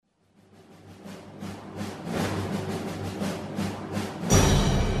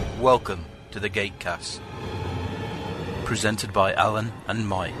Welcome to the Gatecast, presented by Alan and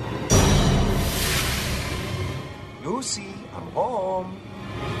Mike. Lucy, I'm home.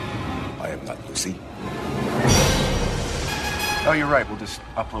 I am not Lucy. Oh, you're right. We'll just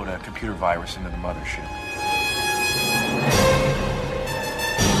upload a computer virus into the mothership.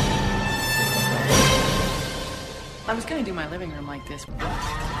 I was going to do my living room like this.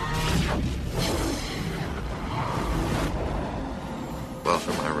 Well,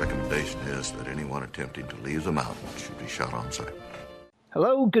 sir, my recommendation is that anyone attempting to leave the mountain should be shot on sight.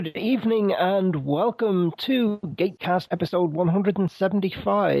 Hello, good evening, and welcome to Gatecast episode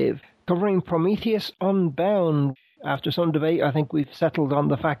 175, covering Prometheus Unbound. After some debate, I think we've settled on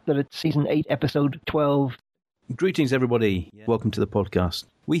the fact that it's season 8, episode 12. Greetings, everybody. Welcome to the podcast.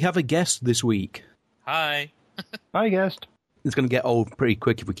 We have a guest this week. Hi. Hi, guest. It's going to get old pretty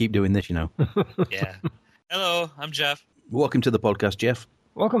quick if we keep doing this, you know. Yeah. Hello, I'm Jeff. Welcome to the podcast, Jeff.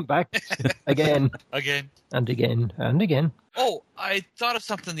 Welcome back. Again. Again. And again. And again. Oh, I thought of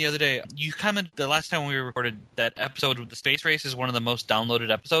something the other day. You commented the last time we recorded that episode with the space race is one of the most downloaded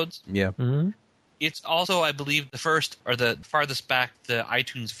episodes. Yeah. Mm-hmm. It's also, I believe, the first or the farthest back the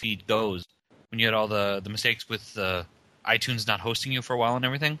iTunes feed goes when you had all the mistakes with iTunes not hosting you for a while and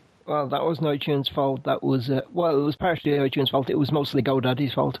everything. Well, that wasn't iTunes' fault. That was, it was partially iTunes' fault. It was mostly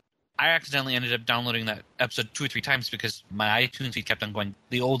GoDaddy's fault. I accidentally ended up downloading that episode 2 or 3 times because my iTunes feed kept on going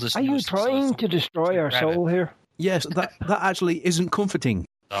the oldest. Are you trying to destroy our soul here? Yes, that actually isn't comforting.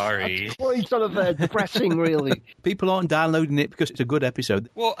 Sorry. That's quite sort of depressing, really. People aren't downloading it because it's a good episode.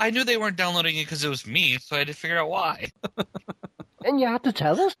 Well, I knew they weren't downloading it because it was me, so I had to figure out why. And you had to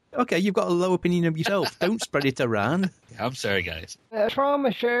tell us? Okay, you've got a low opinion of yourself. Don't spread it around. Yeah, I'm sorry, guys.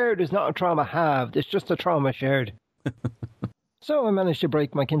 Trauma shared is not a trauma halved. It's just a trauma shared. So I managed to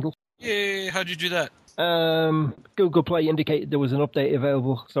break my Kindle. Yay, how'd you do that? Google Play indicated there was an update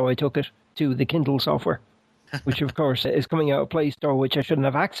available, so I took it to the Kindle software, which of course is coming out of Play Store, which I shouldn't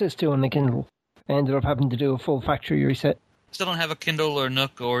have access to on the Kindle. I ended up having to do a full factory reset. Still don't have a Kindle or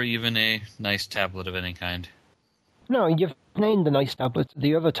Nook or even a nice tablet of any kind. No, you've named the nice tablet.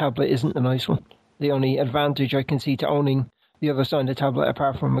 The other tablet isn't the nice one. The only advantage I can see to owning the other side of the tablet,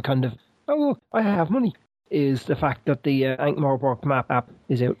 apart from a kind of, oh, I have money, is the fact that the Ankh-Morpork map app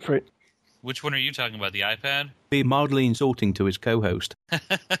is out for it. Which one are you talking about, the iPad? Be mildly insulting to his co-host.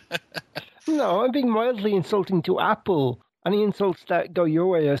 No, I'm being mildly insulting to Apple. Any insults that go your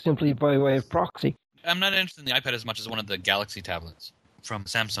way are simply by way of proxy. I'm not interested in the iPad as much as one of the Galaxy tablets from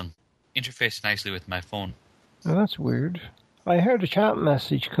Samsung. Interface nicely with my phone. Oh, that's weird. I heard a chat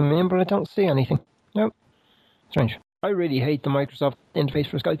message come in, but I don't see anything. Nope. Strange. I really hate the Microsoft interface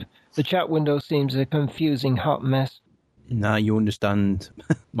for Skype. The chat window seems a confusing hot mess. Now you understand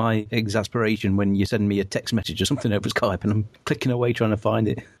my exasperation when you send me a text message or something over Skype and I'm clicking away trying to find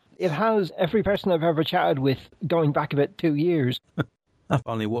it. It has every person I've ever chatted with going back about 2 years. I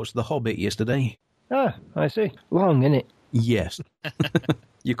finally watched The Hobbit yesterday. Ah, I see. Long, innit? Yes.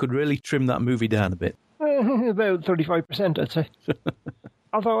 You could really trim that movie down a bit. About 35%, I'd say.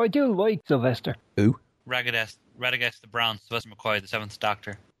 Although I do like Sylvester. Who? Radagast the Brown, Sylvester McCoy, the 7th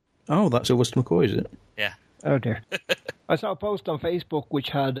Doctor. Oh, that's Sylvester McCoy, is it? Yeah. Oh, dear. I saw a post on Facebook which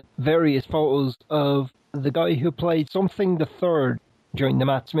had various photos of the guy who played something the Third during the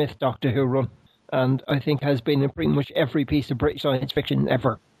Matt Smith Doctor Who run, and I think has been in pretty much every piece of British science fiction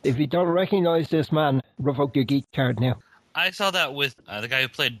ever. If you don't recognise this man, revoke your geek card now. I saw that with the guy who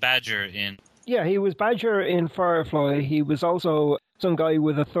played Badger in... Yeah, he was Badger in Firefly. He was also some guy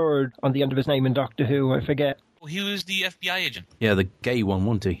with a third on the end of his name in Doctor Who, I forget. Well, he was the FBI agent. Yeah, the gay one,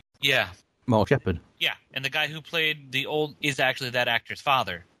 wasn't he? Yeah. Mark Shepard. Yeah, and the guy who played the old is actually that actor's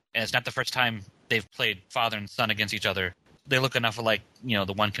father. And it's not the first time they've played father and son against each other. They look enough alike,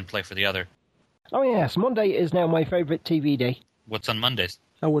 the one can play for the other. Oh yes, Monday is now my favourite TV day. What's on Mondays?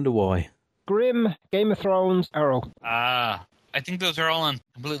 I wonder why. Grimm, Game of Thrones, Arrow. Ah, I think those are all on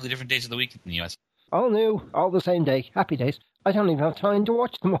completely different days of the week in the US. All new, all the same day. Happy days. I don't even have time to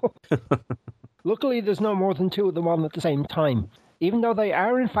watch them all. Luckily, there's no more than 2 of them on at the same time, even though they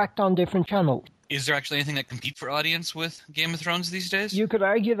are in fact on different channels. Is there actually anything that competes for audience with Game of Thrones these days? You could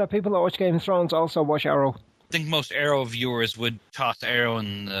argue that people that watch Game of Thrones also watch Arrow. I think most Arrow viewers would toss Arrow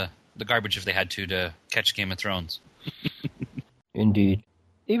in the garbage if they had to catch Game of Thrones. Indeed.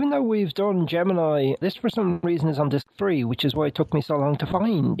 Even though we've done Gemini, this for some reason is on disc 3, which is why it took me so long to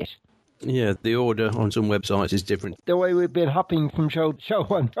find it. Yeah, the order on some websites is different. The way we've been hopping from show to show,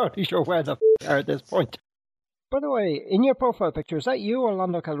 I'm not really sure where the are at this point. By the way, in your profile picture, is that you or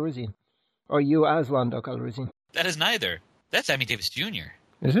Lando Calrissian? Or you as Lando Calrissian? That is neither. That's Sammy Davis Jr.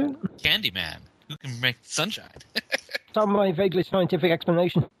 Is it? Candyman, who can make sunshine. It's on my vaguely scientific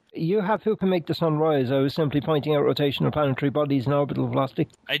explanation. You have Who Can Make the Sun Rise. I was simply pointing out rotational planetary bodies and orbital velocity.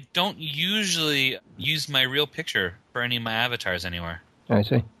 I don't usually use my real picture for any of my avatars anywhere. I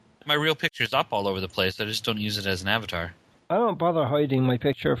see. My real picture's up all over the place. I just don't use it as an avatar. I don't bother hiding my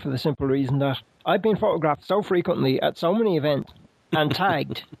picture for the simple reason that I've been photographed so frequently at so many events and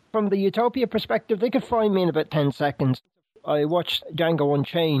tagged. From the Utopia perspective, they could find me in about 10 seconds. I watched Django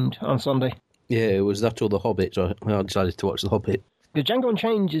Unchained on Sunday. Yeah, it was that or The Hobbit, so I decided to watch The Hobbit. The Django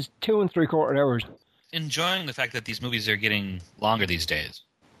Unchained is 2 3/4 hours. Enjoying the fact that these movies are getting longer these days.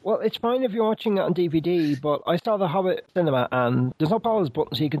 Well, it's fine if you're watching it on DVD, but I saw The Hobbit cinema and there's no pause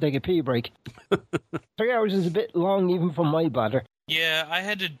button so you can take a pee break. 3 hours is a bit long even for my bladder. Yeah, I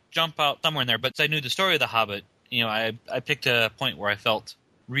had to jump out somewhere in there, but I knew the story of The Hobbit. You know, I picked a point where I felt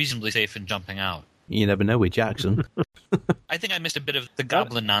reasonably safe in jumping out. You never know with Jackson. I think I missed a bit of the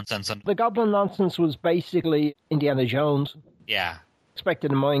goblin nonsense. The goblin nonsense was basically Indiana Jones. Yeah.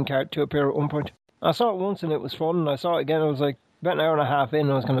 Expected a minecart to appear at one point. I saw it once and it was fun, and I saw it again, I was like, about an hour and a half in,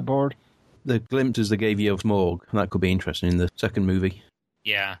 I was kind of bored. The glimpses they gave you of Morg, that could be interesting in the second movie.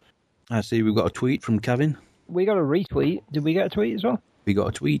 Yeah. I see we've got a tweet from Kevin. We got a retweet. Did we get a tweet as well? We got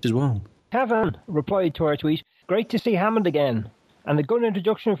a tweet as well. Kevin replied to our tweet, "Great to see Hammond again. And a good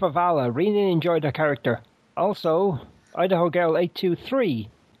introduction for Vala. Really enjoyed her character. Also, Idaho Girl 823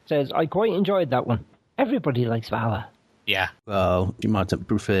 says, I quite enjoyed that one. Everybody likes Vala." Yeah. Well, you might have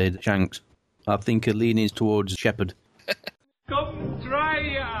preferred Shanks. I think her leanings towards Shepard. Come try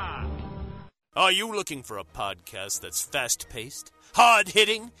ya! Are you looking for a podcast that's fast-paced,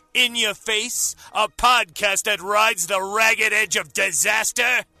 hard-hitting, in-your-face? A podcast that rides the ragged edge of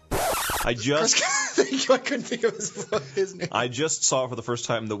disaster? I couldn't think of his name. I just saw for the first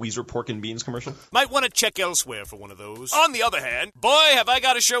time the Weezer Pork and Beans commercial. Might want to check elsewhere for one of those. On the other hand, boy, have I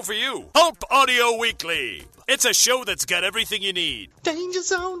got a show for you. Pulp Audio Weekly. It's a show that's got everything you need. Danger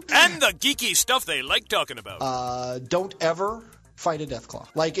Zone. And the geeky stuff they like talking about. Don't ever fight a Deathclaw.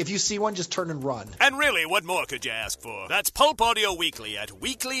 Like, if you see one, just turn and run. And really, what more could you ask for? That's Pulp Audio Weekly at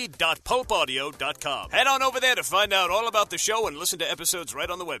weekly.pulpaudio.com. Head on over there to find out all about the show and listen to episodes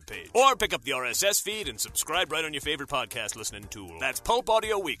right on the webpage. Or pick up the RSS feed and subscribe right on your favorite podcast listening tool. That's Pulp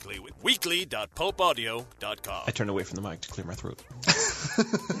Audio Weekly with weekly.pulpaudio.com. I turned away from the mic to clear my throat.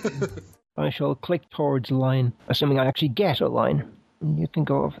 I shall click towards line, assuming I actually get a line. You can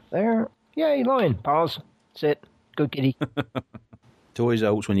go over there. Yay, line. Pause. Sit. Good kitty. It always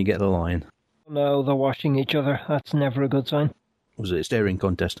helps when you get the line. No, they're washing each other. That's never a good sign. Was it a staring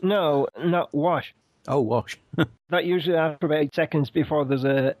contest? No, not wash. Oh, wash. That usually after about 8 seconds before there's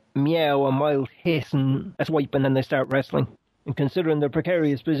a meow, a mild hiss, and a swipe, and then they start wrestling. And considering their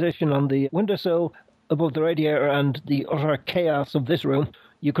precarious position on the windowsill above the radiator and the utter chaos of this room,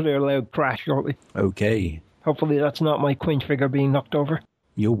 you could hear a loud crash shortly. Okay. Hopefully that's not my Quinch figure being knocked over.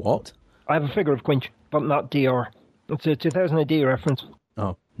 Your what? I have a figure of Quinch, but not Dior. It's a 2000 AD reference.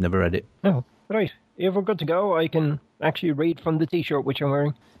 Oh, never read it. Oh, right. If we're good to go, I can actually read from the t-shirt which I'm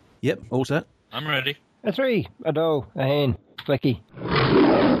wearing. Yep, all set. I'm ready. A 3, a doe, a hen, clicky.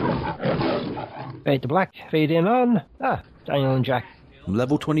 Fade to black, fade in on. Daniel and Jack.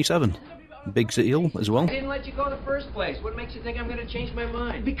 Level 27. Big City Hill as well. I didn't let you go in the first place. What makes you think I'm going to change my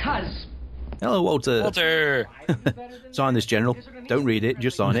mind? Because... Hello, Walter. Walter! Sign this, General. Don't read it,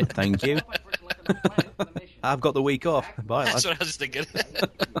 just sign it. Thank you. I've got the week off. Bye, That's lad. what I was thinking.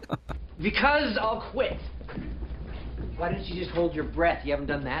 Because I'll quit. Why didn't you just hold your breath? You haven't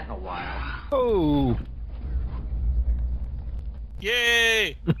done that in a while. Oh!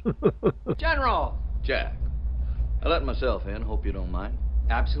 Yay! General! Jack, I let myself in. Hope you don't mind.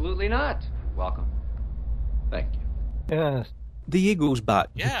 Absolutely not. Welcome. Thank you. Yes. The Eagle's back.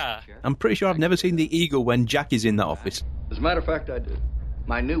 Yeah. I'm pretty sure I've never seen the Eagle when Jack is in that office. As a matter of fact, I do.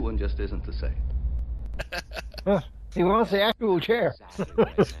 My new one just isn't the same. He wants the actual chair.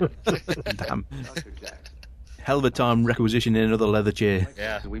 Damn. Hell of a time requisitioning another leather chair.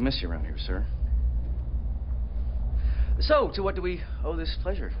 Yeah. We miss you around here, sir. So, to what do we owe this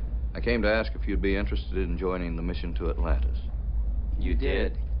pleasure? I came to ask if you'd be interested in joining the mission to Atlantis. You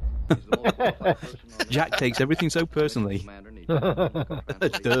did. Jack takes everything so personally.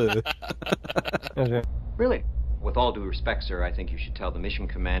 Duh. Really? With all due respect, sir, I think you should tell the mission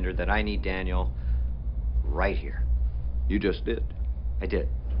commander that I need Daniel right here. You just did. I did.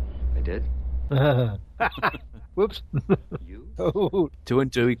 I did. Whoops. You? Oh. 2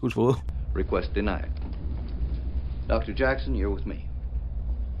 and 2 equals 4. Request denied. Dr. Jackson, you're with me.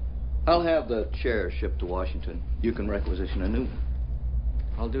 I'll have the chair shipped to Washington. You can requisition a new one.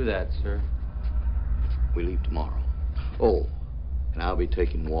 I'll do that, sir. We leave tomorrow. Oh, and I'll be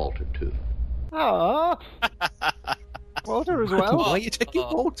taking Walter, too. Aww. Walter as well. Why are you taking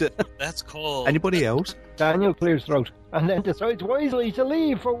Walter? That's cold. Anybody else? Daniel clears throat and then decides wisely to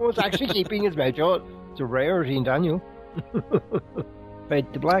leave for once actually keeping his mouth shut. It's a rarity in Daniel.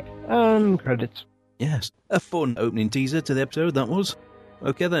 Fade to black and credits. Yes, a fun opening teaser to the episode, that was.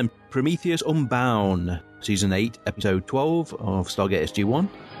 Okay then, Prometheus Unbound, Season 8, Episode 12 of Stargate SG-1,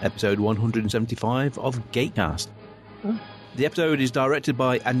 Episode 175 of Gatecast. The episode is directed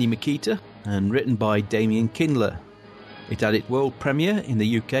by Andy Makita and written by Damien Kindler. It had its world premiere in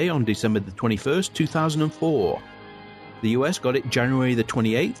the UK on December the 21st, 2004. The US got it January the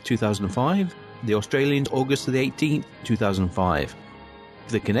 28th, 2005. The Australians August the 18th, 2005.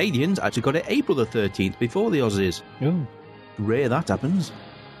 The Canadians actually got it April the 13th before the Aussies. Ooh. Rare that happens.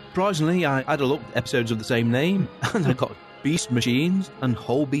 Surprisingly, I had a look at episodes of the same name, and I got Beast Machines and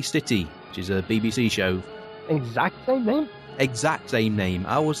Holby City, which is a BBC show. Exact same name? Exact same name.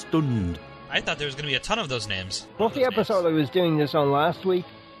 I was stunned. I thought there was going to be a ton of those names. Well, the episode I was doing this on last week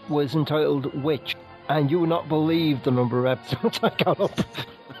was entitled Witch, and you would not believe the number of episodes I got up.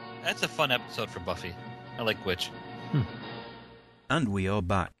 That's a fun episode for Buffy. I like Witch. And we are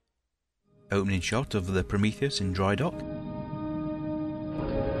back. Opening shot of the Prometheus in dry dock.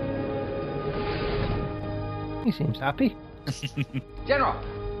 He seems happy. General,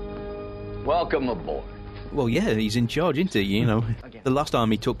 welcome aboard. Well, yeah, he's in charge, isn't he? You know, the last time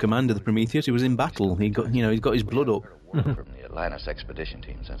he took command of the Prometheus, he was in battle. He's got his blood up. From the Atlantis expedition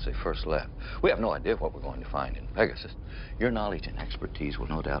team since they first left. We have no idea what we're going to find in Pegasus. Your knowledge and expertise will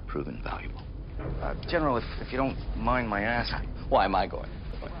no doubt prove invaluable. General, if you don't mind my asking, why am I going?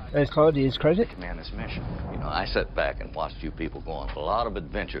 As Claudia's credit. Command this mission. You know, I sat back and watched you people go on a lot of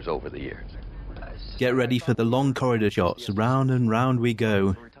adventures over the years. Get ready for the long corridor shots. Round and round we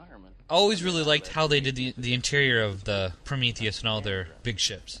go. I always really liked how they did the interior of the Prometheus and all their big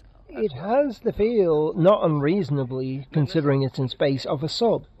ships. It has the feel, not unreasonably, considering it's in space, of a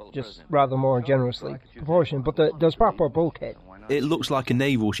sub. Just rather more generously proportioned, but there's proper bulkhead. It looks like a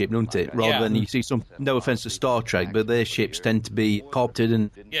naval ship, doesn't it? Rather than you see some, no offence to Star Trek, but their ships tend to be carpeted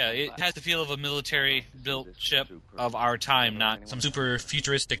and... Yeah, it has the feel of a military-built ship of our time, not some super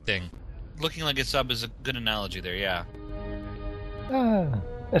futuristic thing. Looking like a sub is a good analogy there, yeah.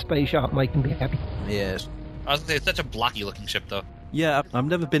 A space shot might be happy. Yes. I was going to say, it's such a blocky-looking ship, though. Yeah, I've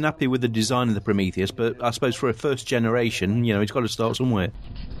never been happy with the design of the Prometheus, but I suppose for a first generation, you know, it's got to start somewhere.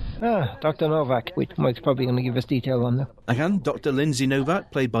 Dr. Novak, which Mike's probably going to give us detail on that. Again, Dr. Lindsay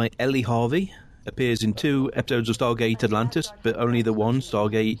Novak, played by Ellie Harvey, appears in 2 episodes of Stargate Atlantis, but only the one,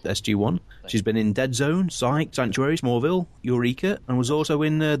 Stargate SG-1. She's been in Dead Zone, Psych, Sanctuary, Smallville, Eureka, and was also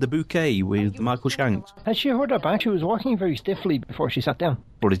in The Bouquet with Michael Shanks. Has she heard her back? She was walking very stiffly before she sat down.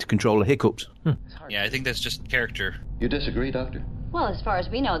 Probably to control her hiccups. Yeah, I think that's just character. You disagree, Doctor? Well, as far as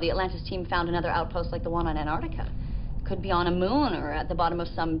we know, the Atlantis team found another outpost like the one on Antarctica. Could be on a moon or at the bottom of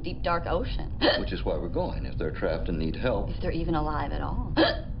some deep, dark ocean. Which is why we're going, if they're trapped and need help. If they're even alive at all.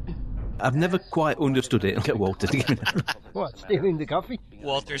 I've never quite understood it. I'll get Walter to give me that. What, stealing the coffee?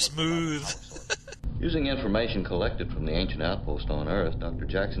 Walter Smooth. Using information collected from the ancient outpost on Earth, Dr.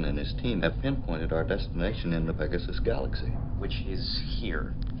 Jackson and his team have pinpointed our destination in the Pegasus Galaxy. Which is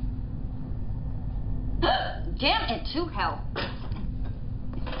here. Damn it to hell.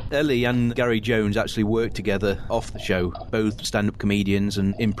 Ellie and Gary Jones actually work together off the show, both stand-up comedians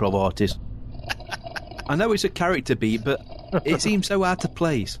and improv artists. I know it's a character beat, but it seems so out of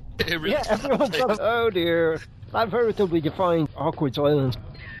place. Really everyone's sort of, oh dear, that veritably defined awkward silence.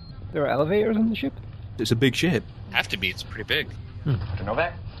 There are elevators on the ship? It's a big ship. Have to be, it's pretty big. Dr.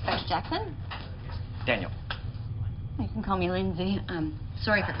 Novak? Dr. Jackson? Daniel. You can call me Lindsay.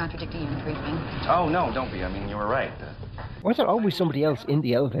 Sorry for contradicting you in the briefing. Oh, no, don't be. I mean, you were right. Why is there always somebody else in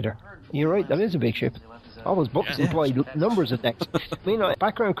the elevator? You're right, that is a big ship. All those books imply numbers of decks. Meanwhile,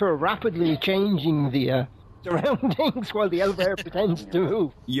 background crew are rapidly changing the surroundings while the elevator pretends to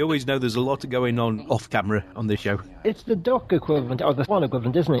move. You always know there's a lot going on off-camera on this show. It's the duck equivalent, or the swan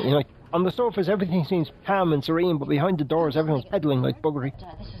equivalent, isn't it? You know, on the surface, everything seems calm and serene, but behind the doors, everyone's peddling like buggery.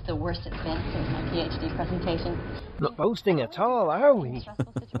 This is the worst it's been since my PhD presentation. Not boasting at all, are we?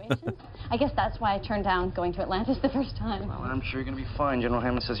 Stressful situations. I guess that's why I turned down going to Atlantis the first time. Well, I'm sure you're going to be fine. General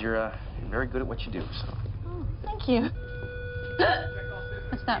Hammond says you're very good at what you do, so... Oh, thank you.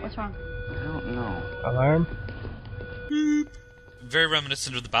 What's that? What's wrong? I don't know. Alarm? Very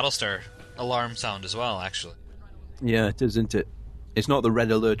reminiscent of the Battlestar alarm sound as well, actually. Yeah, it is, isn't it? It's not the red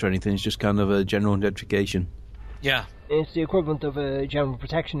alert or anything, it's just kind of a general notification. Yeah. It's the equivalent of a general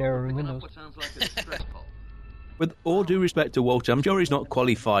protection error in Windows. With all due respect to Walter, I'm sure he's not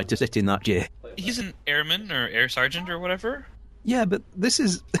qualified to sit in that chair. He's an airman or air sergeant or whatever. Yeah, but this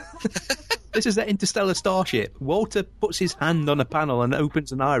is... This is the interstellar starship. Walter puts his hand on a panel and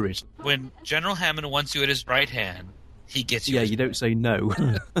opens an iris. When General Hammond wants you at his right hand, he gets you. Yeah, you don't say no.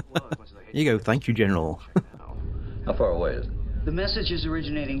 You go, thank you, General. How far away is it? The message is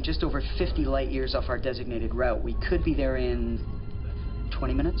originating just over 50 light years off our designated route. We could be there in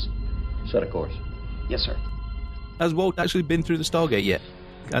 20 minutes. Set a course. Yes, sir. Has Walt actually been through the Stargate yet?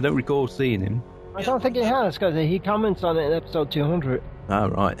 I don't recall seeing him. I don't think he has, because he comments on it in episode 200. Oh,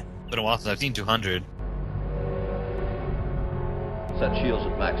 right. Been a while since I've seen 200. Set shields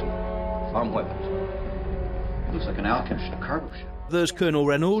at maximum. Arm weapons. Looks like an alchemist cargo ship. There's Colonel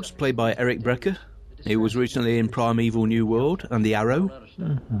Reynolds, played by Eric Brecker. He was recently in Primeval New World and The Arrow.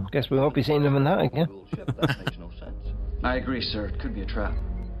 Guess we won't be seeing him in that again. That makes no sense. I agree, sir. It could be a trap.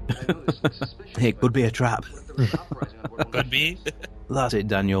 It could be a trap. Could be. That's it,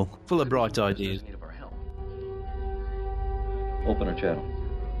 Daniel. Full of bright ideas. Open our channel.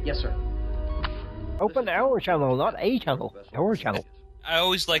 Yes, sir. Open our channel, not a channel. Our channel. I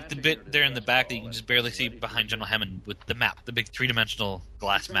always like the bit there in the back that you can just barely see behind General Hammond with the map, the big three-dimensional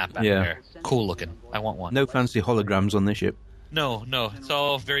glass map back there. Cool looking. I want one. No fancy holograms on this ship. No. It's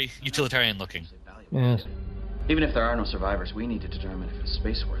all very utilitarian looking. Yes. Even if there are no survivors, we need to determine if it's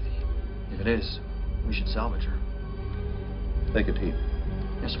space-worthy. If it is, we should salvage her. Take a team.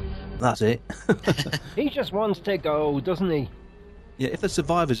 Yes, sir. That's it. He just wants to go, doesn't he? Yeah, if they're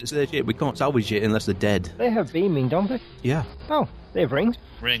survivors, it's their ship. We can't salvage it unless they're dead. They have beaming, don't they? Yeah. Oh, they have rings.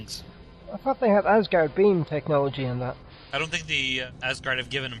 Rings. I thought they had Asgard beam technology in that. I don't think the Asgard have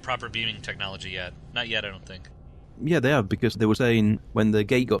given him proper beaming technology yet. Not yet, I don't think. Yeah, they have, because they were saying when the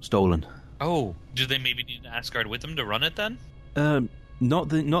gate got stolen. Oh, do they maybe need Asgard with them to run it then? Not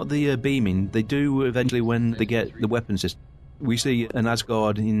the beaming. They do eventually when they get the weapon system. We see an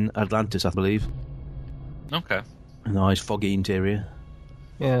Asgard in Atlantis, I believe. Okay. A nice foggy interior.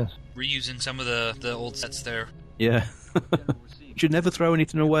 Yes. Reusing some of the old sets there. Yeah. Should never throw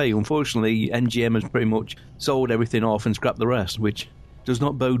anything away. Unfortunately, NGM has pretty much sold everything off and scrapped the rest, which does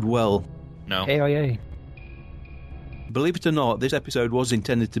not bode well. No. AIA. Believe it or not, this episode was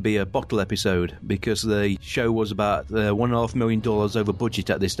intended to be a bottle episode because the show was about $1.5 million over budget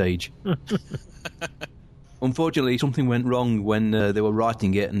at this stage. Unfortunately, something went wrong when they were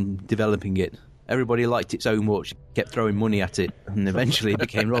writing it and developing it. Everybody liked it so much, kept throwing money at it, and eventually it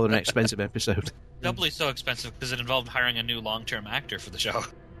became rather an expensive episode. Doubly so expensive because it involved hiring a new long-term actor for the show.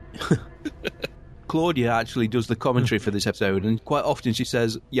 Claudia actually does the commentary for this episode, and quite often she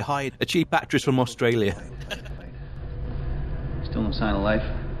says, "You hired a cheap actress from Australia." Still no sign of life.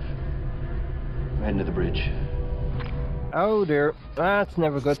 We're heading to the bridge. Oh dear, that's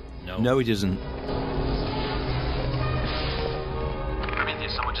never good. No, it isn't.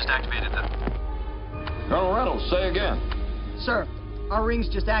 Prometheus, someone just activated the... Colonel Reynolds, say again. Sir, our ring's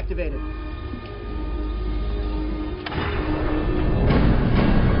just activated.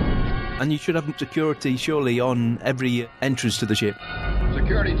 And you should have security, surely, on every entrance to the ship.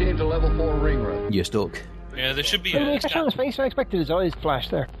 Security team to level 4 ring run. You're stuck. Yeah, there should be the expression on his face, I expected his eyes flash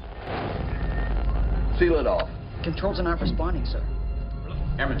there. Seal it off. Controls are not responding, sir.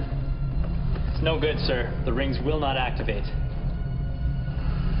 Airman. It's no good, sir. The rings will not activate.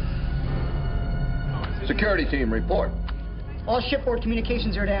 Security team, report. All shipboard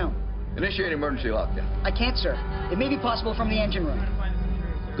communications are down. Initiate emergency lockdown. I can't, sir. It may be possible from the engine room.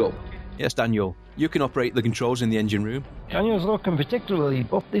 Go. Yes, Daniel. You can operate the controls in the engine room. Daniel's looking particularly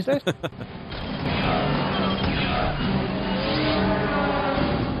buff these days.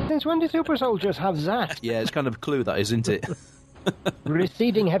 Since when do super soldiers have that? Yeah, it's kind of a clue, that, isn't it?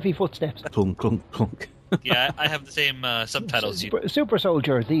 Receding heavy footsteps. Clunk, clunk, clunk. Yeah, I have the same subtitles. Super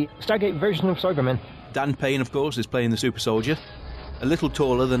Soldier, the Stargate version of Cybermen. Dan Payne, of course, is playing the Super Soldier. A little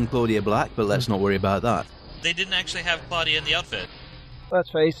taller than Claudia Black, but let's not worry about that. They didn't actually have Claudia in the outfit. Let's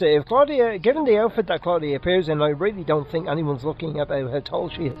face it, if Claudia, given the outfit that Claudia appears in, I really don't think anyone's looking at how tall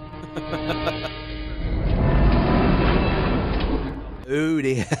she is. Oh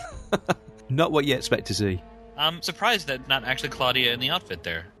dear. Not what you expect to see. I'm surprised that not actually Claudia in the outfit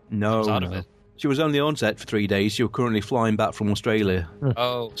there. No, out of it. She was only on set for 3 days. She was currently flying back from Australia.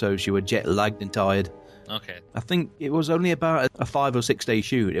 Oh. So she was jet-lagged and tired. Okay. I think it was only about a 5 or 6 day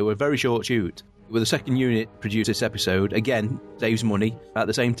shoot. It was a very short shoot. With the second unit produced this episode, again, saves money, at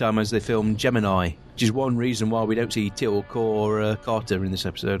the same time as they filmed Gemini, which is one reason why we don't see Teal'c or Carter in this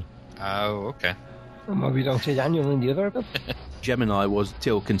episode. Oh, okay. And why we don't see Daniel in the other episode? Gemini was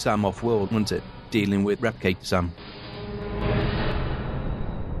Teal'c and Sam off-world, wasn't it? Dealing with Replicator Sam.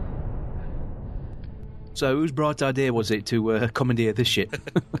 So whose bright idea was it to commandeer this ship?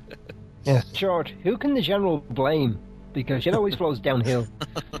 Yeah, short. Who can the General blame? Because it always flows downhill.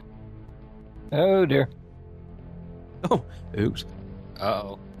 Oh, dear. Oh, oops.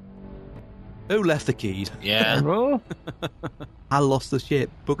 Uh-oh. Who left the keys? Yeah. I lost the ship,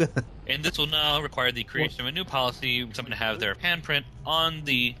 bugger. And this will now require the creation of a new policy, someone to have their handprint on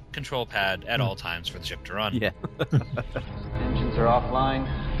the control pad at all times for the ship to run. Yeah. Engines are offline.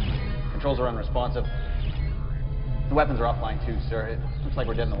 Controls are unresponsive. The weapons are offline too, sir. It looks like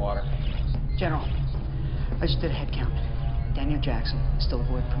we're dead in the water. General, I just did a head count. Daniel Jackson is still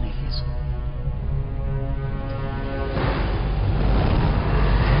aboard Prometheus.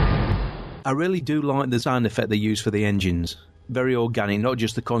 I really do like the sound effect they use for the engines. Very organic, not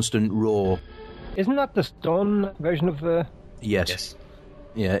just the constant roar. Isn't that the Stone version of the... Yes.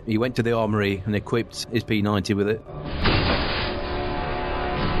 Yeah, he went to the armory and equipped his P90 with it.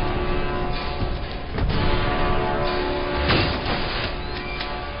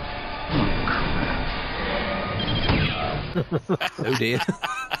 Oh dear.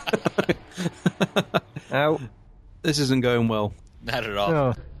 Ow. This isn't going well. Not at all.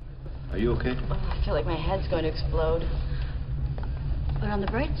 No. Are you okay? I feel like my head's going to explode. But on the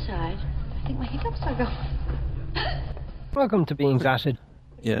bright side, I think my hiccups are gone. Welcome to being zatted.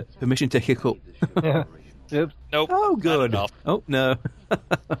 Yeah, permission to hiccup. Yeah. Oops. Nope. Oh, good. Oh, no.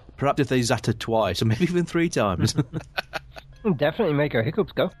 Perhaps if they zatted twice, or maybe even 3 times. Definitely make our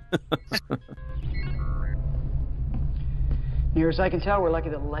hiccups go. Near as I can tell, we're lucky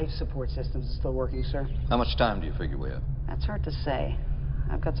that life support systems is still working, sir. How much time do you figure we have? That's hard to say.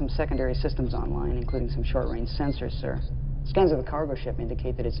 I've got some secondary systems online, including some short-range sensors, sir. Scans of the cargo ship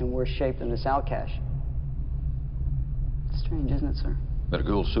indicate that it's in worse shape than the Salcash. Strange, isn't it, sir? That a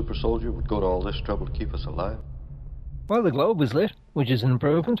Gould super soldier would go to all this trouble to keep us alive? Well, the globe is lit, which is an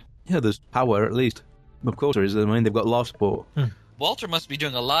improvement. Yeah, there's power at least. Of course there is. I mean, they've got life support. Walter must be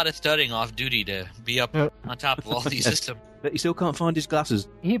doing a lot of studying off duty to be up on top of all these systems. But he still can't find his glasses.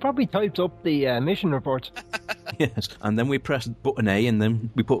 He probably types up the mission reports. Yes, and then we pressed button A, and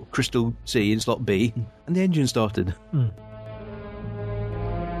then we put crystal C in slot B, and the engine started.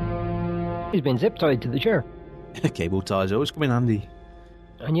 He's been zip-tied to the chair. Cable ties always come in handy.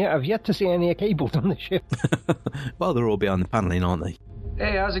 And yet I've yet to see any cables on the ship. Well, they're all behind the panelling, aren't they?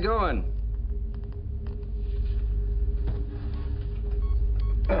 Hey, how's it going?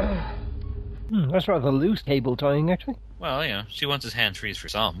 That's rather loose cable tying, actually. Well, yeah, she wants his hands free for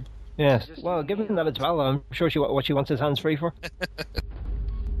some. Yes. Well, given that it's Vala, I'm sure what she wants his hands free for.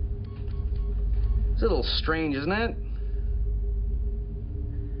 It's a little strange, isn't it?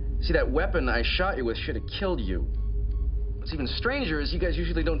 See, that weapon I shot you with should have killed you. What's even stranger is you guys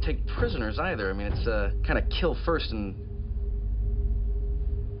usually don't take prisoners either. I mean, it's kind of kill first and...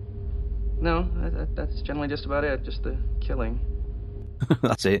 No, that's generally just about it, just the killing.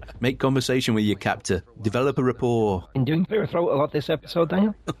 That's it. Make conversation with your captor. Develop a rapport. Been doing clear throat a lot this episode,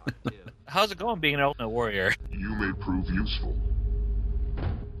 Daniel. How's it going being an ultimate warrior? You may prove useful.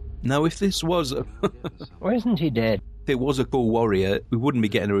 Now, if this was... Why isn't he dead? If it was a cool warrior, we wouldn't be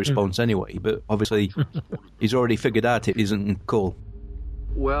getting a response anyway, but obviously he's already figured out it isn't cool.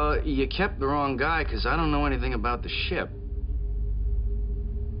 Well, you kept the wrong guy, because I don't know anything about the ship.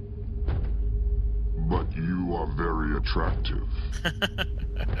 But you are very attractive.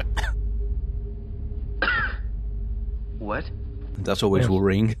 What? That's always will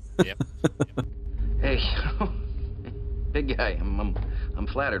ring. Yep. Hey, big guy, I'm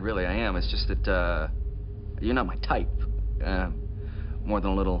flattered, really, I am. It's just that, you're not my type. More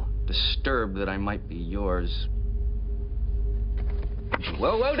than a little disturbed that I might be yours.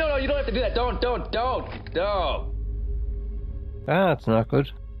 Whoa, no, you don't have to do that. Don't. That's not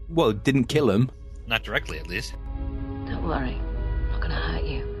good. Well, it didn't kill him. Not directly, at least. Don't worry. I'm not gonna hurt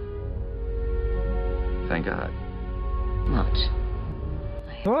you. Thank God. Much.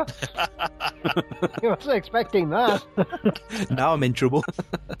 What? I wasn't expecting that. Now I'm in trouble.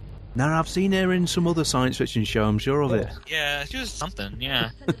 Now, I've seen her in some other science fiction show, I'm sure of it. Yeah, she was something, yeah.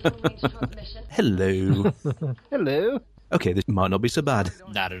 Hello. Hello. Okay, this might not be so bad.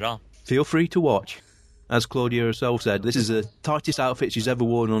 Not at all. Feel free to watch. As Claudia herself said, this is the tightest outfit she's ever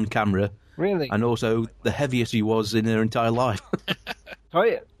worn on camera. Really? And also the heaviest she was in her entire life.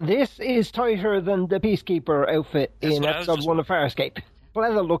 This is tighter than the Peacekeeper outfit in episode 1 of Farscape.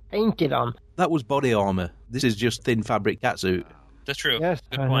 Leather look painted on. That was body armour. This is just thin fabric catsuit. That's true. Yes,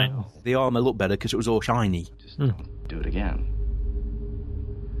 good point. The armour looked better because it was all shiny. Just do it again.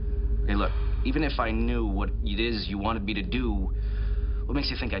 Okay, look, even if I knew what it is you wanted me to do, what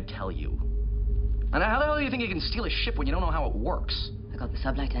makes you think I'd tell you? And how the hell do you think you can steal a ship when you don't know how it works? I got the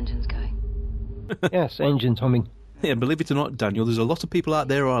sublight engines going. Yes, engines humming. Yeah, believe it or not, Daniel, there's a lot of people out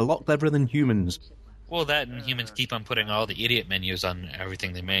there who are a lot cleverer than humans. Well, that and humans keep on putting all the idiot menus on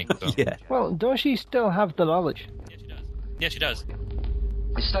everything they make. So. Yeah. Well, does she still have the knowledge? Yeah, she does.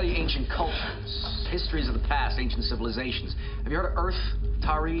 I study ancient cultures, histories of the past, ancient civilizations. Have you heard of Earth,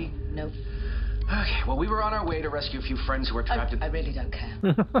 Tari? Nope. Okay, well, we were on our way to rescue a few friends who were trapped in... I really don't care.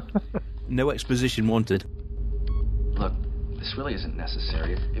 No exposition wanted. Look, this really isn't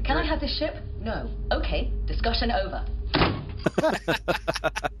necessary. If Can I have this ship? No. Okay, discussion over.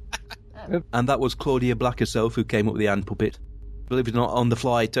 And that was Claudia Black herself who came up with the hand puppet. Believe it or not, on the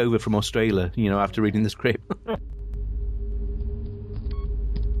flight over from Australia, after reading the script.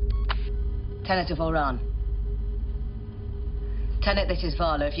 Tenet of Oran. Tenet, this is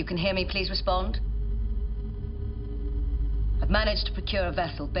Vala. If you can hear me, please respond. I've managed to procure a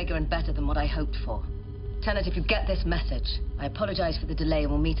vessel bigger and better than what I hoped for. Tenet, if you get this message, I apologize for the delay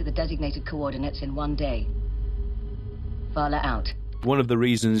and we'll meet at the designated coordinates in 1 day. Vala out. One of the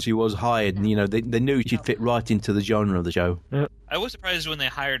reasons she was hired, they knew she'd fit right into the genre of the show. Yeah. I was surprised when they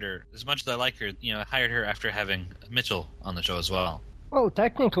hired her. As much as I like her, hired her after having Mitchell on the show as well. Well,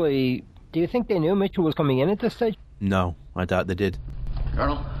 technically, do you think they knew Mitchell was coming in at this stage? No, I doubt they did.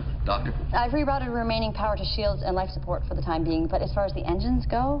 Colonel, Doctor. I've rerouted remaining power to shields and life support for the time being, but as far as the engines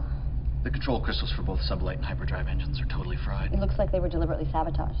go... The control crystals for both sublight and hyperdrive engines are totally fried. It looks like they were deliberately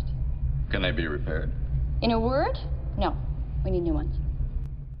sabotaged. Can they be repaired? In a word? No. We need new ones.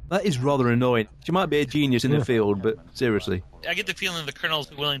 That is rather annoying. She might be a genius in the field, but seriously. I get the feeling the Colonel's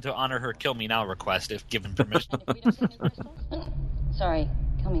willing to honor her kill me now request if given permission. Sorry,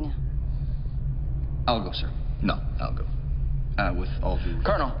 kill me now. I'll go, sir. No, I'll go. With all due...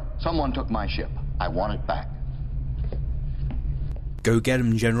 Colonel, someone took my ship. I want it back. Go get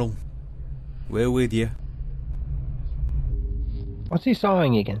him, General. We're with you. What's he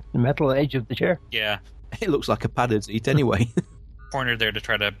sawing again? The metal edge of the chair? Yeah. It looks like a padded seat anyway. Cornered there to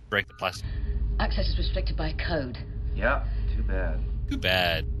try to break the plastic. Access is restricted by code. Yeah, too bad. Too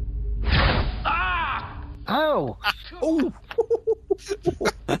bad. Ah! Ow! Oh!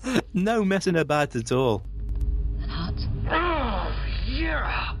 No messing about at all. That hot? Oh,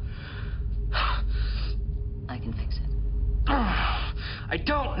 yeah! I can fix it. I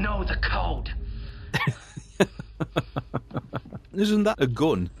don't know the code. Isn't that a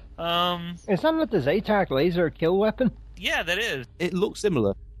gun? Is that not the Zaytark laser kill weapon? Yeah, that is. It looks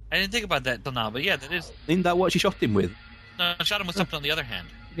similar. I didn't think about that till now, but yeah, that is. Isn't that what she shot him with? No, I shot him with something on the other hand.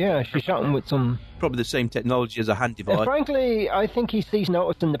 Yeah, she shot him with some... Probably the same technology as a hand device. Frankly, I think he ceased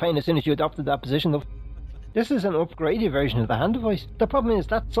noticing the pain as soon as you adopted that position, though. This is an upgraded version of the hand device. The problem is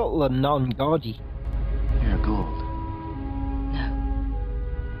that's subtle and non-gaudy. You're a Gould. No.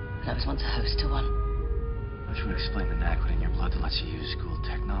 But I was once a host to one. Which would explain the knack in your blood that lets you use Gould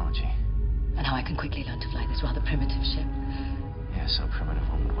technology. And how I can quickly learn to fly this rather primitive ship. Yeah, so primitive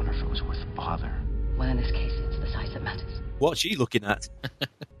one would wonder if it was worth the bother. Well, in this case, it's the size that matters. What's she looking at?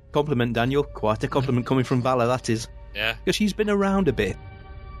 Compliment, Daniel. Quite a compliment coming from Vala, that is. Yeah. Because she's been around a bit.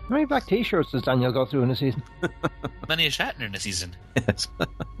 How many black t-shirts does Daniel go through in a season? Many a Shatner in a season. Yes.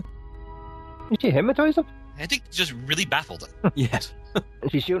 Did she hypnotise him? I think just really baffled. Yes.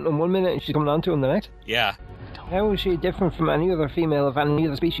 She's shooting him 1 minute and she's coming on to him the next? Yeah. How is she different from any other female of any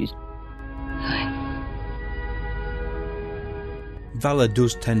other species? Vala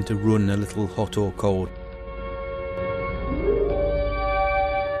does tend to run a little hot or cold.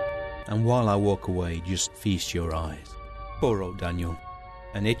 And while I walk away, just feast your eyes. Poor old Daniel.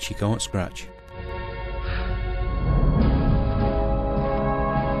 An itch he can't scratch.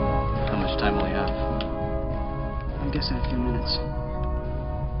 How much time will we have? I'm guessing a few minutes.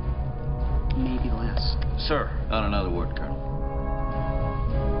 Maybe less. Sir, not another word, Colonel.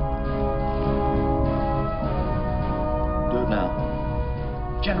 Do it now.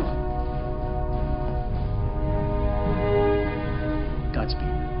 General. Godspeed.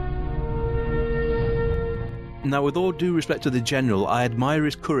 Now, with all due respect to the General, I admire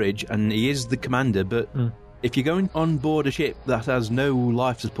his courage, and he is the commander, but if you're going on board a ship that has no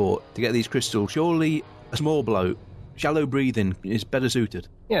life support to get these crystals, surely a small bloke, shallow breathing, is better suited.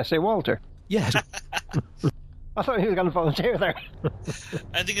 Yeah, say Walter. Yes. I thought he was going to volunteer there.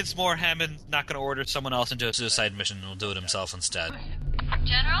 I think it's more Hammond not going to order someone else into a suicide mission and will do it himself instead.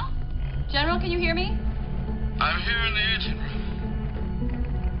 General? General, can you hear me? I'm here in the engine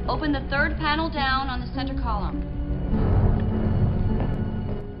room. Open the third panel down on the center column.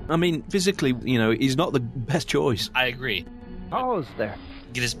 I mean, physically, he's not the best choice. I agree. Pause there.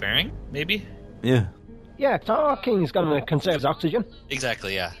 Get his bearing, maybe? Yeah. Yeah, talking's going to conserve oxygen.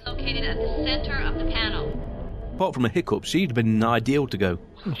 Exactly, yeah. Located at the center of the panel. Apart from a hiccup, she'd been ideal to go.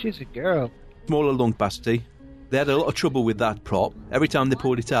 She's a girl. Smaller lung capacity, They had a lot of trouble with that prop. Every time they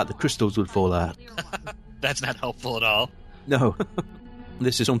pulled it out, the crystals would fall out. That's not helpful at all. No.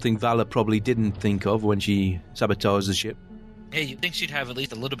 This is something Vala probably didn't think of when she sabotaged the ship. Hey, you'd think she'd have at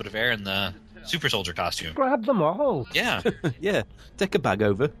least a little bit of air in the super soldier costume. Grab them all. Yeah. Yeah, take a bag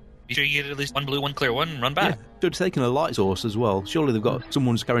over. Be sure you get at least one blue, one clear one, and run back. Yeah. Should have taken a light source as well. Surely they've got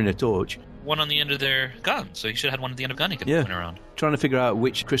someone's carrying a torch. One on the end of their gun, so you should have had one at the end of the gun you could point around. Trying to figure out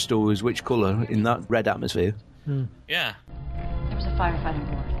which crystal is which colour in that red atmosphere. Yeah. There was a firefight on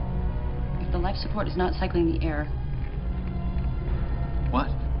board. If the life support is not cycling the air... What?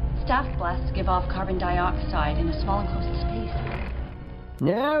 Staff blasts give off carbon dioxide in a small enclosed space.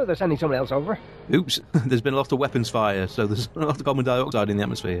 No, they're sending someone else over. Oops, there's been a lot of weapons fire, so there's a lot of carbon dioxide in the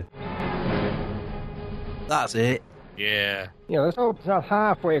atmosphere. That's it. Yeah. Let's hope it's not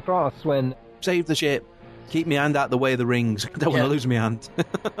halfway across when... Save the ship. Keep me hand out the way of the rings. Don't want to lose my hand.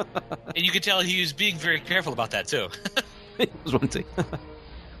 And you could tell he was being very careful about that, too. He was, wasn't he?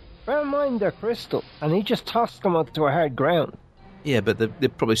 Bear in mind they're crystal, and he just tossed them onto a hard ground. Yeah, but they're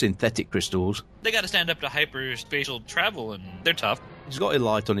probably synthetic crystals. They got to stand up to hyperspatial travel, and they're tough. He's got a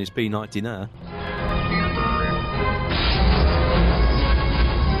light on his P90 now.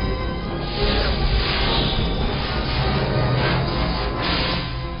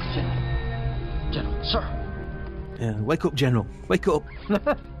 General, sir. Yeah, wake up, General. Wake up.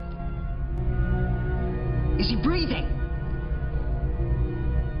 Is he breathing?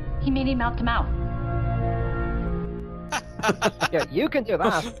 He made him mouth to mouth. Yeah, you can do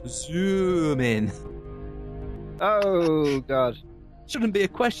that. Zoom in. Oh, God. Shouldn't be a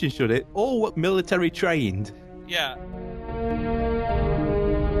question, should it? All military trained. Yeah.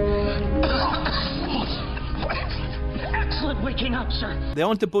 Excellent waking up, sir. They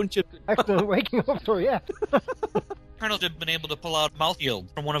aren't a bunch of... Excellent waking up, sir, yeah. Colonel had been able to pull out mouth shield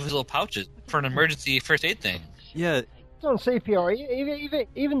from one of his little pouches for an emergency first aid thing. Yeah. On CPR,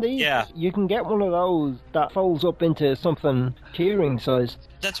 even these, you can get one of those that folds up into something tearing size.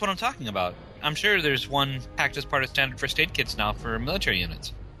 That's what I'm talking about. I'm sure there's one packed as part of standard first aid kits now for military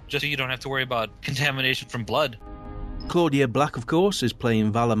units, just so you don't have to worry about contamination from blood. Claudia Black, of course, is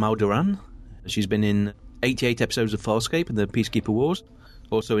playing Vala Maldoran. She's been in 88 episodes of Farscape and the Peacekeeper Wars.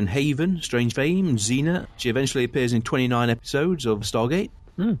 Also in Haven, Strange Fame, Xena. She eventually appears in 29 episodes of Stargate.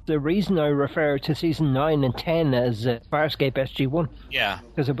 The reason I refer to season 9 and 10 as Farscape SG-1. Yeah.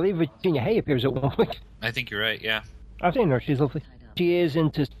 Because I believe Virginia Hay appears at one point. I think you're right, yeah. I've seen her, she's lovely. She is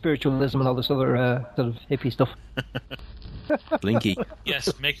into spiritualism and all this other sort of hippie stuff. Blinky.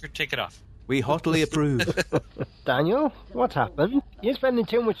 Yes, make her take it off. We heartily approve. Daniel, what's happened? You're spending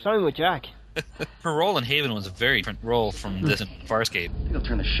too much time with Jack. Her role in Haven was a very different role from this in Farscape. I think I'll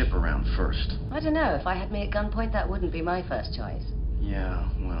turn the ship around first. I don't know. If I had me at gunpoint, that wouldn't be my first choice. Yeah,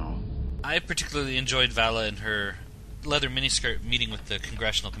 well... I particularly enjoyed Vala in her leather miniskirt meeting with the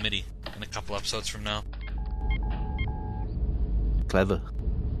Congressional Committee in a couple episodes from now. Clever.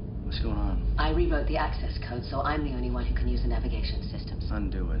 What's going on? I rewrote the access code, so I'm the only one who can use the navigation systems.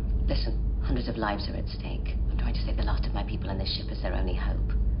 Undo it. Listen, hundreds of lives are at stake. I'm trying to save the last of my people, and this ship is their only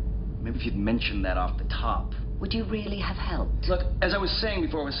hope. Maybe if you'd mentioned that off the top. Would you really have helped? Look, as I was saying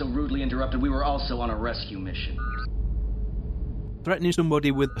before I was so rudely interrupted, we were also on a rescue mission. Threatening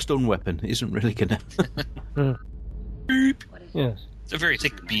somebody with a stun weapon isn't really gonna... Beep. Yes. It's a very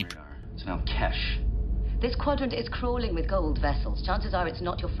thick beep. It's now Kesh. This quadrant is crawling with gold vessels. Chances are it's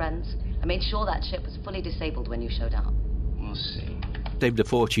not your friends. I made sure that ship was fully disabled when you showed up. We'll see. Saved a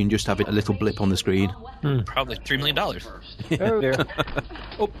fortune just having a little blip on the screen. Probably $3 million. Oh, dear.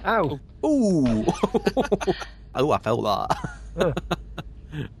 Oh, ow. Ooh. Oh, I felt that.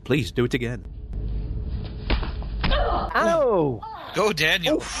 Please do it again. Ow! Go,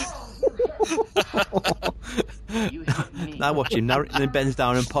 Daniel. Now watch him. Now he bends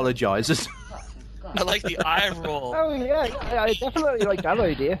down and apologises. I like the eye roll. Oh, yeah. I definitely like that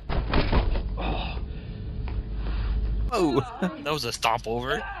idea. Oh. That was a stomp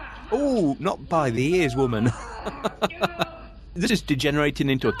over. Oh, not by the ears, woman. This is degenerating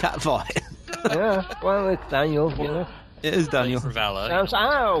into a cat fight. Yeah, well, it's Daniel, you know. It is Daniel. For Vala. Sounds,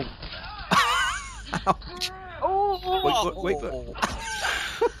 ow! Ouch. Oh! Wait.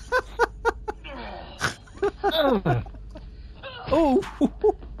 Oh!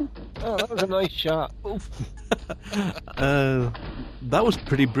 Oh, that was a nice shot. That was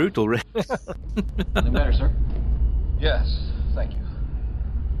pretty brutal, Rick. Nothing better, sir? Yes, thank you.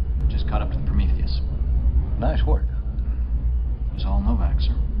 Just caught up to the Prometheus. Nice work. It was all Novak,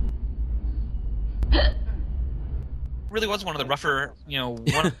 sir. really was one of the rougher,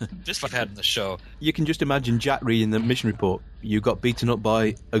 this I've had in the show. You can just imagine Jack reading the mission report. You got beaten up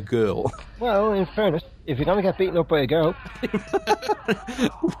by a girl. Well, in fairness, if you're going to get beaten up by a girl...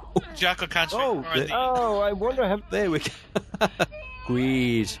 Jack will concentrate I wonder how... There we go.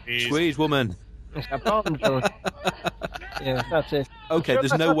 Squeeze, woman. It's a bomb, George. Yeah, that's it. Okay, Sure,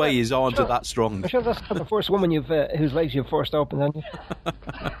 there's no way his arms are that strong. I'm sure that's not the first woman whose legs you've forced open, haven't you?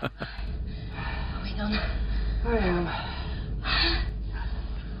 Moving on. I am.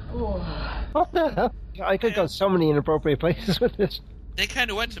 What the hell? I could go so many inappropriate places with this. They kind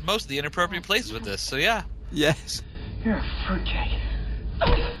of went to most of the inappropriate places with this, so yeah. Yes. You're a fruitcake.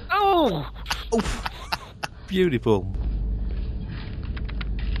 Oh! Beautiful.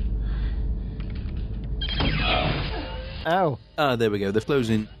 Ow. Ah, there we go. They're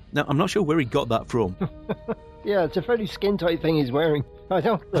closing. Now, I'm not sure where he got that from. Yeah, it's a fairly skin-tight thing he's wearing. I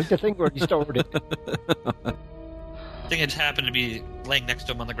don't like to think where he stored it. I think it just happened to be laying next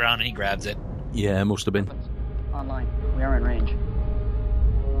to him on the ground and he grabs it. Yeah, it must have been. Online. We are in range.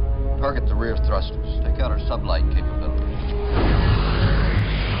 Target the rear thrusters. Take out our sublight capability.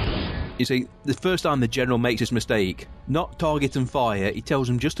 You see, the first time the General makes this mistake, not target and fire, he tells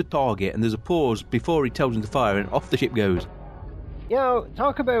him just to target, and there's a pause before he tells him to fire, and off the ship goes.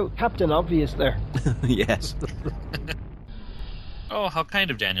 Talk about Captain Obvious there. Yes. Oh, how kind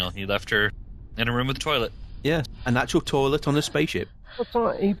of Daniel. He left her in a room with a toilet. Yeah, an actual toilet on a spaceship.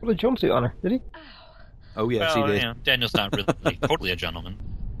 He put a jumpsuit on her, did he? Oh, yes, he did. Daniel's not really totally a gentleman.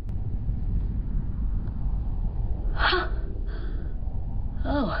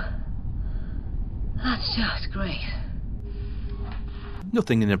 Oh. That's just great.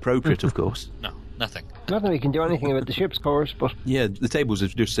 Nothing inappropriate, of course. No, nothing. Not that we can do anything about the ship's course, but... Yeah, the tables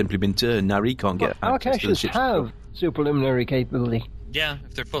have just simply been turned. Now he can't get access to the Alcashes ship's have superluminary capability. Yeah,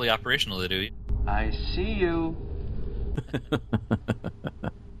 if they're fully operational, they do. I see you.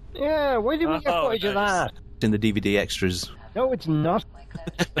 Yeah, why did we get footage of that? It's in the DVD extras. No, it's not.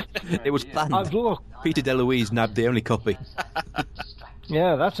 It was planned. I've looked. Peter DeLuise nabbed the only copy.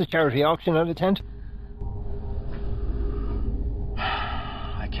 Yeah, that's a charity auction out of tent.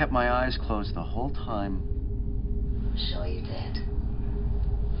 I kept my eyes closed the whole time. I'm sure you did.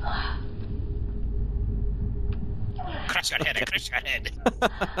 Crush your head.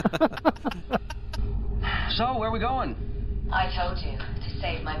 So, where are we going? I told you to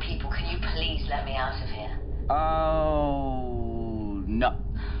save my people. Can you please let me out of here? Oh, no.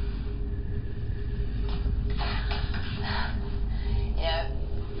 You know,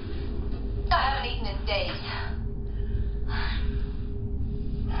 I haven't eaten in days.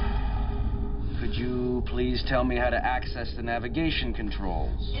 Could you please tell me how to access the navigation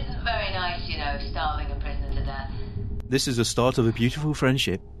controls? Isn't very nice, starving a prisoner to death. This is the start of a beautiful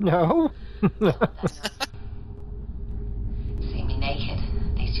friendship. No. See me naked.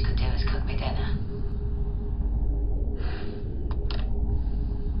 Least you could do is cook me dinner.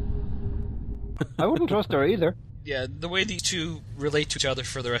 I wouldn't trust her either. Yeah, the way these two relate to each other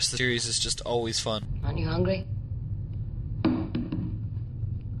for the rest of the series is just always fun. Aren't you hungry?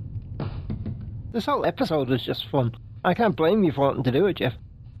 This whole episode was just fun. I can't blame you for wanting to do it, Jeff.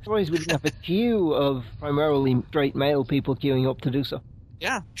 Otherwise we didn't have a queue of primarily straight male people queuing up to do so.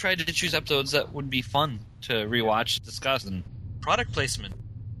 Yeah, tried to choose episodes that would be fun to rewatch, discuss, and product placement.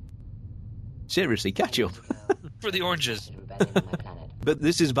 Seriously, catch up. For the oranges. But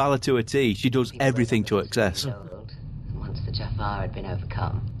this is Vala to a T. She does everything to excess. Once the Jafar had been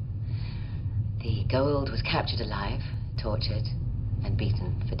overcome, the Goa'uld was captured alive, tortured, and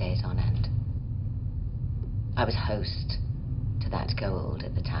beaten for days on end. I was host to that Goa'uld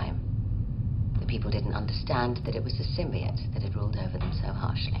at the time. The people didn't understand that it was the symbiote that had ruled over them so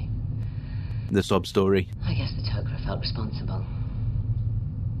harshly. The sob story. I guess the Tok'ra felt responsible.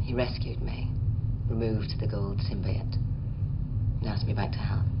 He rescued me, removed the Goa'uld symbiote, and asked me back to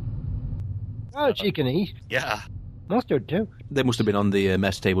health. Oh, she can eat. Yeah. Mustard, too. They must have been on the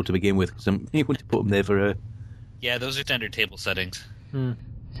mess table to begin with. He wouldn't put them there for her. Yeah, those are standard table settings.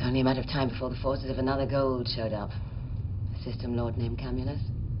 It's only a matter of time before the forces of another Goa'uld showed up. A system lord named Camulus.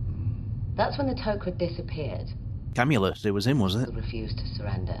 That's when the Tok'ra disappeared. Camulus, it was him, wasn't it? Refused to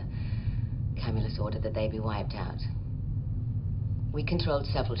surrender. Camulus ordered that they be wiped out. We controlled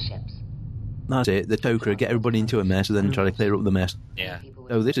several ships. That's it. The Tok'ra get everybody into a mess and then try to clear up the mess. Yeah.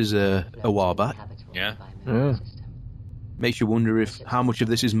 So this is a while back. Yeah. Makes you wonder how much of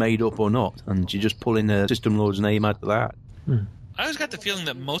this is made up or not, and you just pull in a System Lord's name out of that. I always got the feeling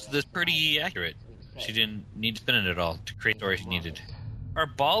that most of this is pretty accurate. She didn't need to spin it at all to create the story she needed. Are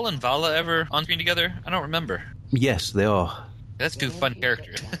Ball and Vala ever on screen together? I don't remember. Yes, they are. That's two fun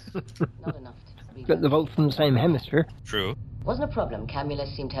characters. But they're both from the same hemisphere. True. Wasn't a problem.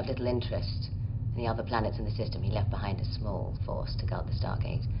 Camulus seemed to have little interest in the other planets in the system. He left behind a small force to guard the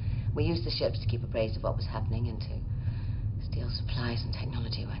Stargate. We used the ships to keep appraised of what was happening and to steal supplies and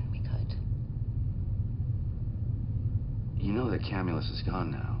technology when we could. You know that Camulus is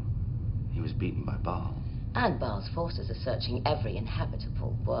gone now. He was beaten by Baal. And Baal's forces are searching every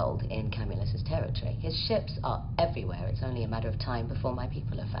inhabitable world in Camulus's territory. His ships are everywhere. It's only a matter of time before my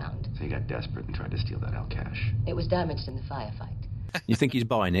people are found. So he got desperate and tried to steal that Al-Kash. It was damaged in the firefight. You think he's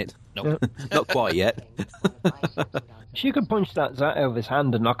buying it? No. Not quite yet. She could punch that Zat out of his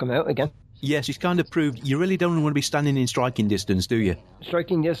hand and knock him out again. Yes, he's kind of proved you really don't want to be standing in striking distance, do you?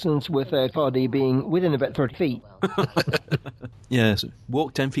 Striking distance with Claudie being within about 30 feet. Yes,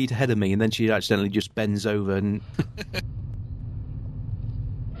 walk 10 feet ahead of me and then she accidentally just bends over and...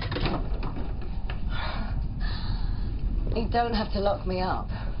 You don't have to lock me up.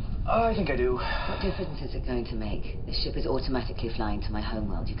 Oh, I think I do. What difference is it going to make? The ship is automatically flying to my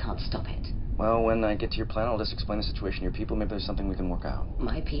homeworld. You can't stop it. Well, when I get to your planet, I'll just explain the situation to your people. Maybe there's something we can work out.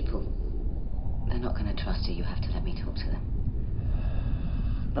 My people? They're not going to trust you. You have to let me talk to them.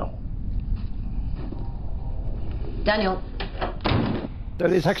 No. Daniel.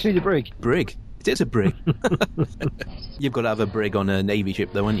 That is actually the brig. Brig? It is a brig. You've got to have a brig on a Navy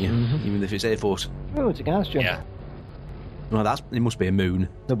ship, though, haven't you? Mm-hmm. Even if it's Air Force. Oh, it's a gas giant. Yeah. Well, it must be a moon.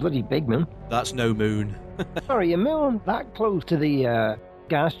 The bloody big moon. That's no moon. Sorry, a moon that close to the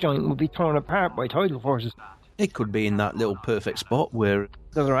gas giant would be torn apart by tidal forces. It could be in that little perfect spot where...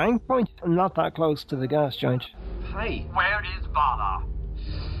 There's a rank point, and not that close to the gas giant. Hi. Where is Vala?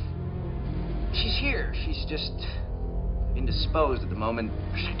 She's here. She's just indisposed at the moment.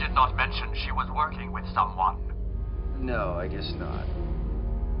 She did not mention she was working with someone. No, I guess not.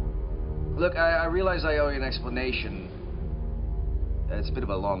 Look, I realize I owe you an explanation. It's a bit of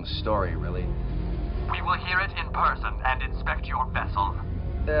a long story, really. We will hear it in person and inspect your vessel.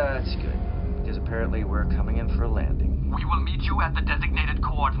 That's good, because apparently we're coming in for a landing. We will meet you at the designated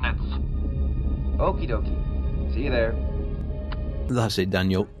coordinates. Okie dokie. See you there. That's it,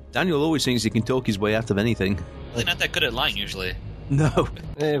 Daniel. Daniel always thinks he can talk his way out of anything. Really not that good at lying, usually. No.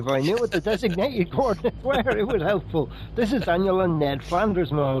 If I knew what the designated coordinates were, it was helpful. This is Daniel and Ned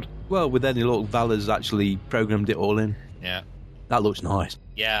Flanders mode. Well, with any luck, Vala's actually programmed it all in. Yeah. That looks nice.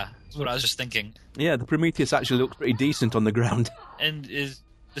 Yeah, that's what I was just thinking. Yeah, the Prometheus actually looks pretty decent on the ground. And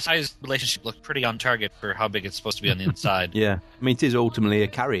the size relationship looks pretty on target for how big it's supposed to be on the inside. Yeah, I mean, it is ultimately a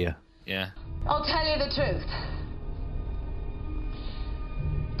carrier. Yeah. I'll tell you the truth.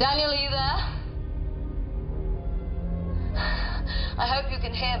 Daniel, are you there? I hope you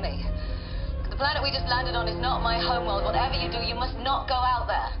can hear me. The planet we just landed on is not my homeworld. Whatever you do, you must not go out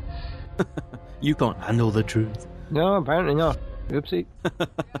there. You can't handle the truth. No, apparently not. Oopsie.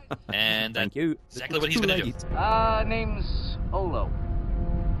 And thank you. Exactly what he's going to do. Name's Olo.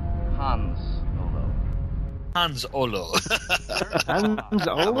 Hans Olo. Hans Olo. Hans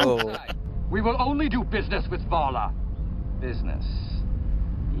Olo. We will only do business with Vala. Business.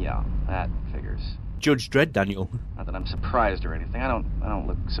 Yeah, that figures. Judge Dredd, Daniel. Not that I'm surprised or anything. I don't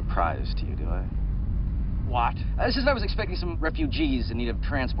look surprised to you, do I? What? It's just I was expecting some refugees in need of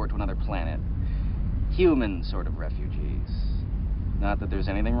transport to another planet. Human sort of refugees. Not that there's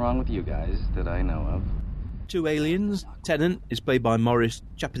anything wrong with you guys that I know of. 2 aliens. Tennant is played by Maurice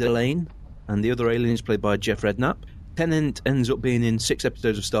Chapdelaine, and the other alien is played by Jeff Redknapp. Tennant ends up being in 6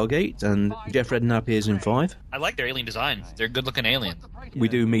 episodes of Stargate, and Jeff Redknapp appears in 5. I like their alien design. They're good-looking aliens. We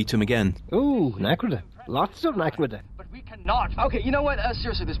do meet him again. Ooh, Nakrita. Lots of Nakrita. But we cannot. Okay, you know what?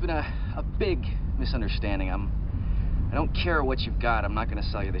 Seriously, there's been a big misunderstanding. I don't care what you've got. I'm not going to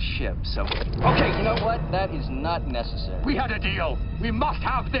sell you the ship, so... Okay, you know what? That is not necessary. We had a deal. We must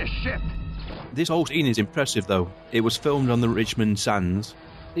have this ship. This whole scene is impressive, though. It was filmed on the Richmond Sands.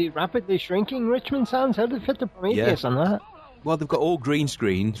 The rapidly shrinking Richmond Sands, how did it fit the Prometheus on that? Well, they've got all green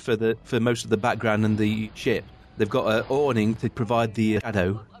screen for most of the background and the ship. They've got an awning to provide the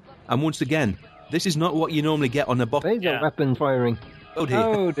shadow. And once again, this is not what you normally get on a bottle. Laser weapon firing. Oh dear.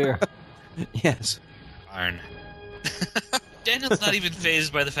 Oh dear. Yes. Iron. Daniel's not even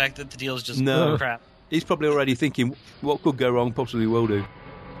fazed by the fact that the deal is just crap. He's probably already thinking, what could go wrong possibly will do.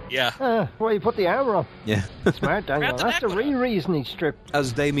 Yeah. Well, you put the armor on. Yeah. Smart, Daniel. That's the reason he stripped.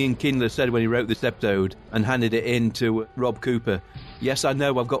 As Damien Kindler said when he wrote this episode and handed it in to Rob Cooper, yes, I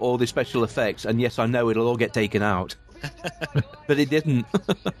know I've got all the special effects, and yes, I know it'll all get taken out. But it didn't.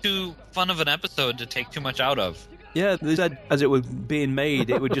 Too fun of an episode to take too much out of. Yeah, they said as it was being made,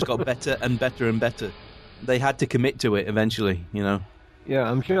 it would just got better and better and better. They had to commit to it eventually, you know. Yeah,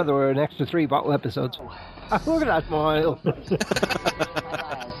 I'm sure there were an extra 3 bottle episodes. Look at that smile.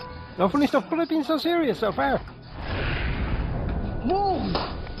 No funny stuff, but I've been so serious so far. Move!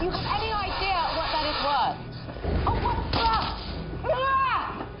 Do you have any idea what that is worth? Oh, what?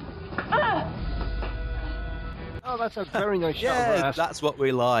 Oh, that's a very nice shot. Yeah, that's what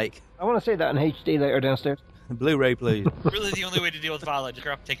we like. I want to say that in HD later downstairs. Blu-ray, please. Really, the only way to deal with Violet is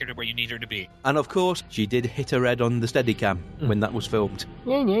take her to where you need her to be. And of course, she did hit her head on the Steadicam when that was filmed.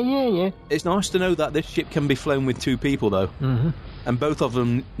 Yeah. It's nice to know that this ship can be flown with 2 people, though. Mm-hmm. And both of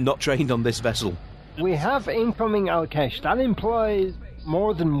them not trained on this vessel. We have incoming Alkesh. That implies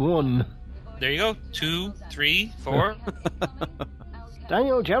more than one. There you go. 2, 3, 4.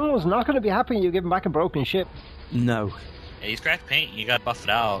 Daniel, General's not going to be happy you give him back a broken ship. No. Yeah, he's cracked paint. You got to buff it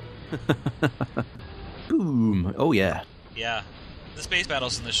out. Boom. Oh, yeah. Yeah. The space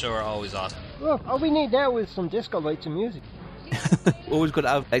battles in the show are always awesome. Look, all we need now is some disco lights and music. Always got to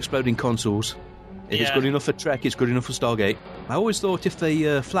have exploding consoles. If it's good enough for Trek, it's good enough for Stargate. I always thought if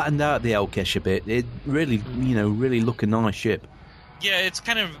they flattened out the Alkesh a bit, it'd really, really look a nice ship. Yeah, it's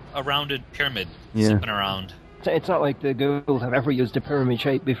kind of a rounded pyramid zipping around. It's not like the Goa'uld have ever used a pyramid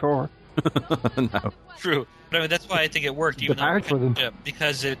shape before. No. True. But I mean, that's why I think it worked, even hard for them.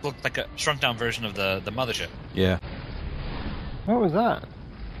 Because it looked like a shrunk-down version of the mothership. Yeah. What was that?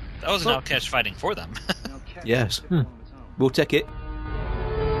 That was an Alkesh fighting for them. Yes. We'll take it.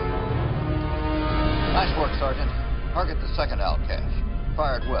 Nice work, Sergeant. Target the second Alkesh.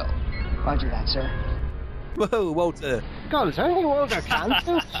 Fired well. Roger that, sir. Whoa, Walter. God, is there anything Walter can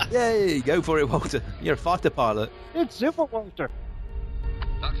do? Yay, go for it, Walter. You're a fighter pilot. It's Super Walter.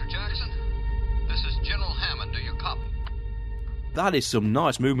 Dr. Jackson, this is General Hammond. Do you copy? That is some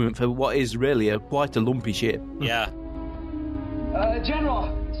nice movement for what is really quite a lumpy ship. Yeah.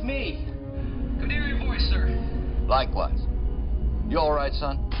 General, it's me. Good to hear your voice, sir. Likewise. You all right,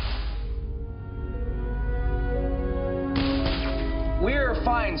 son? We're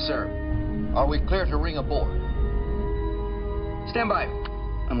fine, sir. Are we clear to ring aboard? Stand by.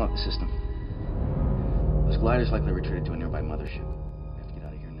 Unlock the system. Those gliders likely retreated to a nearby mothership. We have to get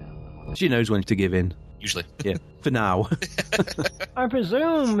out of here now. She knows when to give in. Usually. Yeah, for now. I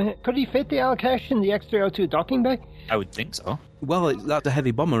presume, could he fit the Alkesh in the X-302 docking bay? I would think so. Well, that's a heavy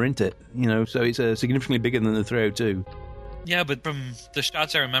bomber, isn't it? So it's significantly bigger than the 302. Yeah, but from the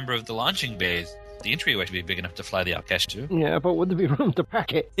shots I remember of the launching bays, the entryway should be big enough to fly the Alkesh to. Yeah, but would there be room to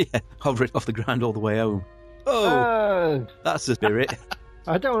pack it? Yeah, hover it off the ground all the way home. Oh, that's the spirit.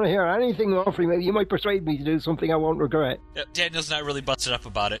 I don't want to hear anything more from you. You might persuade me to do something I won't regret. Yeah, Daniel's not really busted up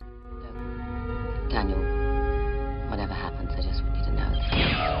about it. Daniel, whatever happens, I just want you to know.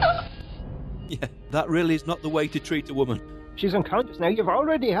 Yeah, that really is not the way to treat a woman. She's unconscious now. You've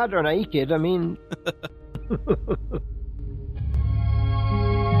already had her naked. I mean...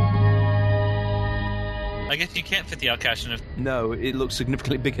 I guess you can't fit the Alkesh in a... No, it looks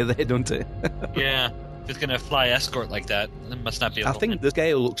significantly bigger there, doesn't it? Yeah, if it's going to fly escort like that, it must not be able I think the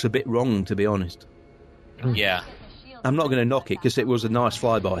scale looks a bit wrong, to be honest. Yeah. I'm not going to knock it, because it was a nice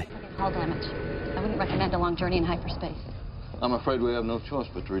flyby. Hull damage. I wouldn't recommend a long journey in hyperspace. I'm afraid we have no choice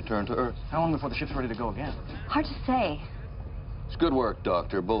but to return to Earth. How long before the ship's ready to go again? Hard to say. It's good work,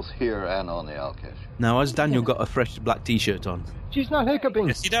 Doctor, both here and on the Alkesh. Now, has Daniel got a fresh black t-shirt on? She's not hiccuping.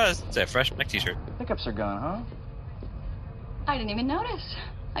 Yes, he does. It's a fresh black t-shirt. Hiccups are gone, huh? I didn't even notice.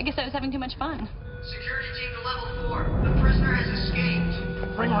 I guess I was having too much fun. Security team to level 4. The prisoner has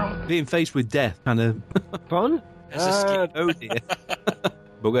escaped. Bring her up. Being faced with death, kind of... Fun? Oh dear.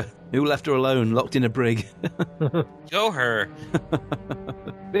 Bugger. Who left her alone, locked in a brig? Go her.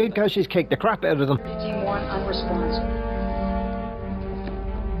 Because she's kicked the crap out of them. Team 1 unresponsive.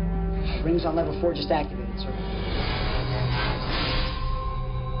 Rings on level 4 just activated, sir.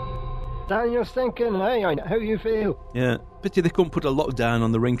 Daniel's thinking, hey, I know how you feel. Yeah. Pity they couldn't put a lockdown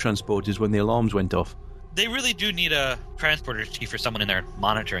on the ring transporters when the alarms went off. They really do need a transporter chief or someone in there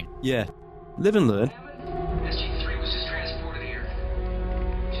monitoring. Yeah. Live and learn. SG-3 was just transported here.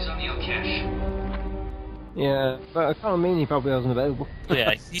 She's on the Alkesh. Yeah, but Colomini probably wasn't available.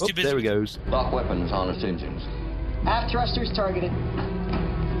 Yeah, he's too busy. There he goes. Lock weapons on its engines. Aft thrusters targeted.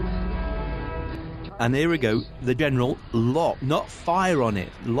 And here we go. The General lock, not fire on it,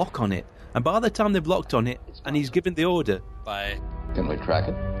 lock on it. And by the time they've locked on it, and he's given the order... Bye. Can we track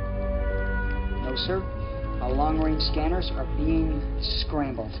it? No, sir. Our long-range scanners are being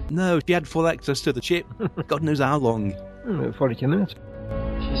scrambled. No, she had full access to the chip. God knows how long. 42 minutes.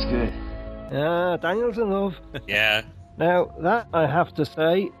 She's good. Daniel's in love. Yeah. Now, that, I have to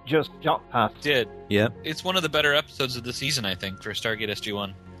say, just shot past. Did. Yeah. It's one of the better episodes of the season, I think, for Stargate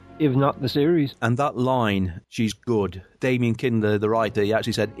SG-1. If not the series. And that line, she's good. Damien Kindler, the writer, he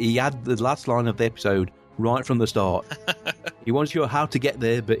actually said he had the last line of the episode right from the start. He wasn't sure how to get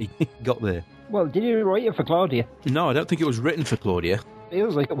there, but he got there. Well, did he write it for Claudia? No, I don't think it was written for Claudia.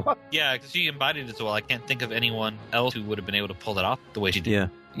 Feels like it was. Yeah, because she embodied it so well. I can't think of anyone else who would have been able to pull that off the way she did. Yeah.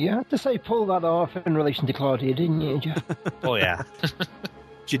 You have to say pull that off in relation to Claudia, didn't you, Jeff? Oh, yeah.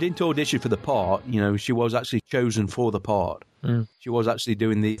 She didn't audition for the part. You know, she was actually chosen for the part. Mm. She was actually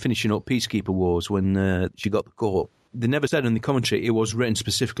doing the finishing up Peacekeeper Wars when she got the call. They never said in the commentary it was written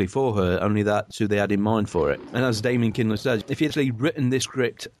specifically for her, only that's who they had in mind for it. And as Damien Kindler said, if he had actually written this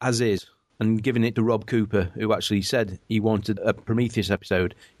script as is and given it to Rob Cooper, who actually said he wanted a Prometheus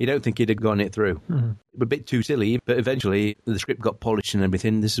episode, you don't think he'd have gotten it through. Mm. A bit too silly, but eventually the script got polished and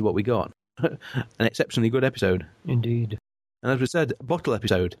everything. This is what we got. An exceptionally good episode. Indeed. And as we said, a bottle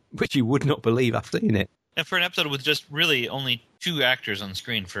episode, which you would not believe after seeing it. And for an episode with just really only 2 actors on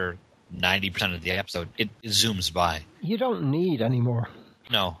screen for 90% of the episode, it zooms by. You don't need any more.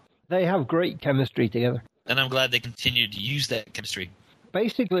 No. They have great chemistry together. And I'm glad they continued to use that chemistry.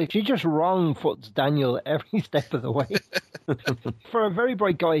 Basically, she just wrong-foots Daniel every step of the way. For a very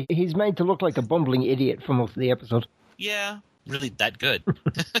bright guy, he's made to look like a bumbling idiot for most of the episode. Yeah, really that good.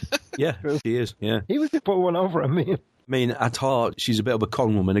 Yeah, she is, yeah. He was to put one over on me. I mean, at heart, she's a bit of a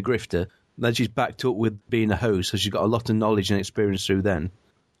con woman, a grifter. Then she's backed up with being a host, so she's got a lot of knowledge and experience through then.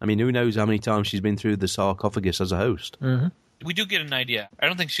 I mean, who knows how many times she's been through the sarcophagus as a host. Mm-hmm. We do get an idea. I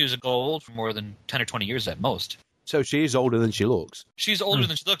don't think she was old for more than 10 or 20 years at most. So she is older than she looks. She's older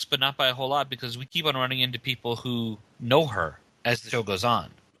than she looks, but not by a whole lot, because we keep on running into people who know her as the show goes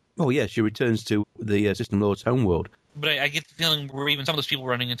on. Oh, yeah, she returns to the System Lord's homeworld. But I get the feeling where even some of those people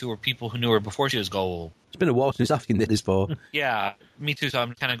running into were people who knew her before she was Goa'uld. It's been a while since I've seen this far. Yeah, me too, so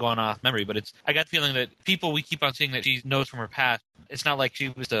I'm kind of going off memory, but I got the feeling that people we keep on seeing that she knows from her past, it's not like she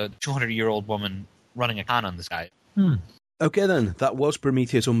was a 200-year-old woman running a con on this guy. Okay, then, that was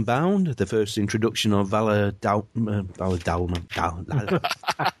Prometheus Unbound, the first introduction of Vala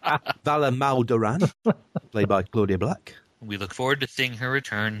Maldoran, played by Claudia Black. We look forward to seeing her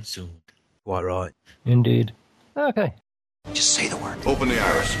return soon. Quite right. Indeed. Okay. Just say the word. Open the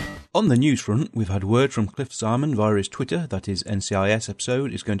iris. On the news front, we've had word from Cliff Simon via his Twitter that his NCIS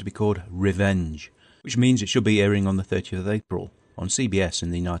episode is going to be called Revenge, which means it should be airing on the 30th of April on CBS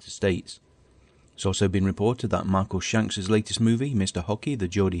in the United States. It's also been reported that Michael Shanks' latest movie, Mr. Hockey, the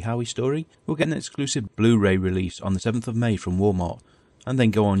Geordie Howe story, will get an exclusive Blu-ray release on the 7th of May from Walmart, and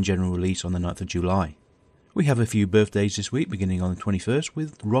then go on general release on the 9th of July. We have a few birthdays this week, beginning on the 21st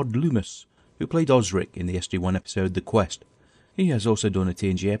with Rod Loomis, who played Osric in the SG-1 episode The Quest. He has also done a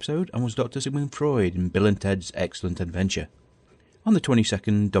TNG episode and was Dr. Sigmund Freud in Bill and Ted's Excellent Adventure. On the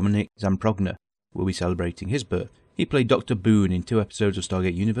 22nd, Dominic Zamprogna will be celebrating his birth. He played Dr. Boone in 2 episodes of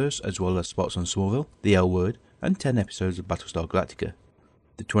Stargate Universe, as well as spots on Smallville, The L Word, and 10 episodes of Battlestar Galactica.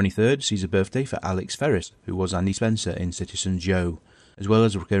 The 23rd sees a birthday for Alex Ferris, who was Andy Spencer in Citizen Joe, as well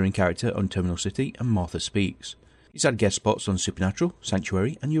as a recurring character on Terminal City and Martha Speaks. He's had guest spots on Supernatural,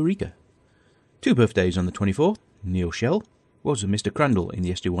 Sanctuary, and Eureka. 2 birthdays on the 24th, Neil Shell was Mr. Crandall in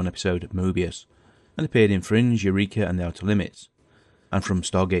the SG-1 episode Mobius, and appeared in Fringe, Eureka, and The Outer Limits. And from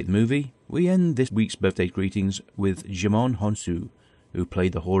Stargate the movie, we end this week's birthday greetings with Jimon Honsu, who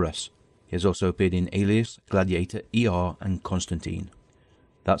played the Horus. He has also appeared in Alias, Gladiator, ER, and Constantine.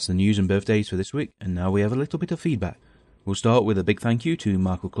 That's the news and birthdays for this week, and now we have a little bit of feedback. We'll start with a big thank you to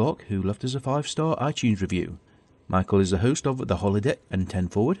Michael Clark, who left us a 5-star iTunes review. Michael is the host of The Holodeck and 10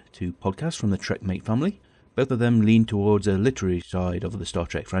 Forward, 2 podcasts from the Trekmate family. Both of them lean towards a literary side of the Star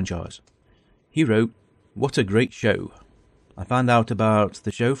Trek franchise. He wrote, "What a great show. I found out about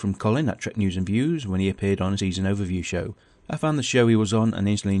the show from Colin at Trek News and Views when he appeared on a season overview show. I found the show he was on and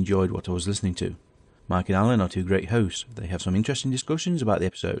instantly enjoyed what I was listening to. Mike and Alan are 2 great hosts. They have some interesting discussions about the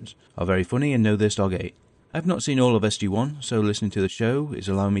episodes, are very funny and know their Stargate. I have not seen all of SG-1, so listening to the show is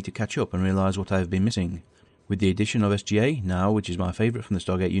allowing me to catch up and realise what I have been missing. With the addition of SGA, now which is my favourite from the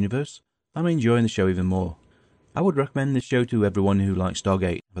Stargate universe, I'm enjoying the show even more. I would recommend this show to everyone who likes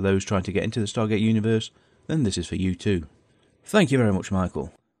Stargate. For those trying to get into the Stargate universe, then this is for you too." Thank you very much,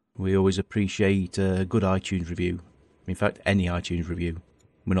 Michael. We always appreciate a good iTunes review. In fact, any iTunes review.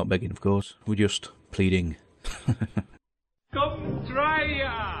 We're not begging, of course. We're just pleading. Come try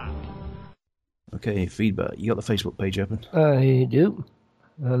ya! Okay, feedback. You got the Facebook page open? I do.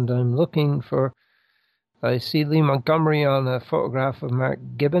 And I'm looking for... I see Lee Montgomery on a photograph of Mark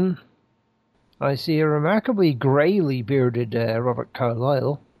Gibbon. I see a remarkably greyly bearded Robert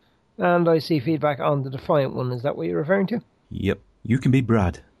Carlyle. And I see feedback on the Defiant one. Is that what you're referring to? Yep. You can be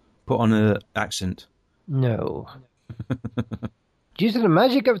Brad. Put on an accent. No. Due to the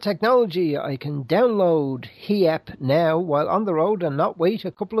magic of technology, I can download HEAP now while on the road and not wait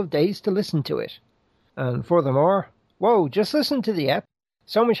a couple of days to listen to it. And furthermore, Whoa, just listen to the app.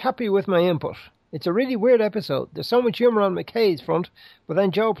 So much happy with my input. It's a really weird episode. There's so much humour on McKay's front, but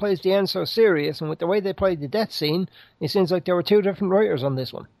then Joe plays the end so serious, and with the way they played the death scene, it seems like there were two different writers on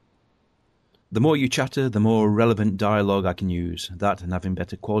this one. The more you chatter, the more relevant dialogue I can use. That and having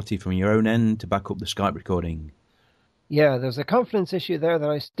better quality from your own end to back up the Skype recording. Yeah, there's a confidence issue there that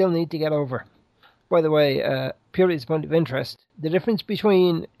I still need to get over. By the way, purely as a point of interest, the difference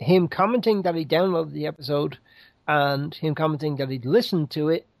between him commenting that he downloaded the episode and him commenting that he'd listened to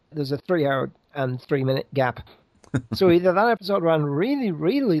it, there's a 3-hour and 3-minute gap. So either that episode ran really,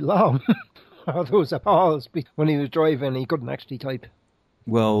 really long, or there was a pause when he was driving and he couldn't actually type.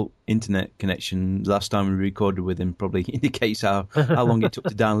 Well, internet connection, last time we recorded with him probably indicates how long it took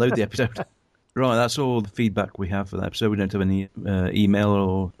to download the episode. Right, that's all the feedback we have for that episode. We don't have any email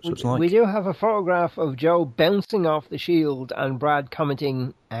or such like. We do have a photograph of Joe bouncing off the shield and Brad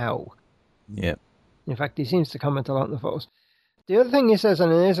commenting, ow. Yeah. In fact, he seems to comment a lot in the photos. The other thing he says,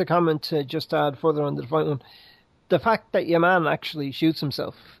 and it is a comment to just add further on to the point one, the fact that your man actually shoots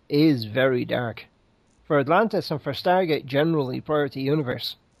himself is very dark. For Atlantis and for Stargate generally prior to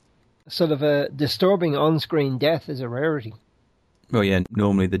Universe, sort of a disturbing on-screen death is a rarity. Well, yeah,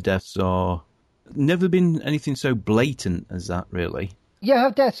 normally the deaths are... Never been anything so blatant as that, really. You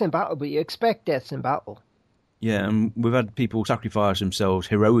have deaths in battle, but you expect deaths in battle. Yeah, and we've had people sacrifice themselves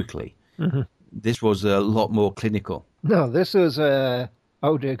heroically. Mm-hmm. This was a lot more clinical. No, this was oh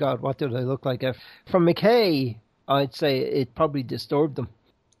dear God, what did they look like? From McKay, I'd say it probably disturbed them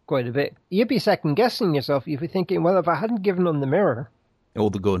quite a bit. You'd be second-guessing yourself. You'd be thinking, well, if I hadn't given him the mirror... Or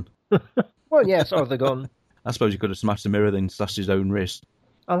the gun. Well, yes, or the gun. I suppose he could have smashed the mirror then slashed his own wrist.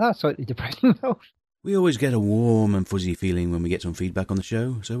 Oh, that's slightly depressing note. We always get a warm and fuzzy feeling when we get some feedback on the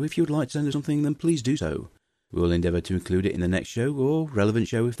show, so if you'd like to send us something, then please do so. We'll endeavour to include it in the next show, or relevant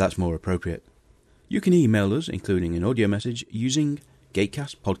show if that's more appropriate. You can email us, including an audio message, using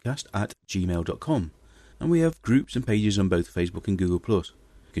gatecastpodcast@gmail.com, and we have groups and pages on both Facebook and Google+. You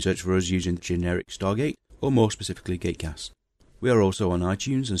can search for us using the generic Stargate, or more specifically Gatecast. We are also on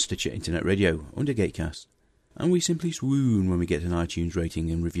iTunes and Stitcher Internet Radio under Gatecast, and we simply swoon when we get an iTunes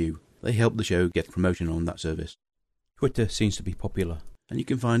rating and review. They help the show get promotion on that service. Twitter seems to be popular, and you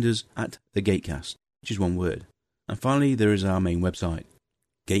can find us at The Gatecast, which is one word. And finally, there is our main website,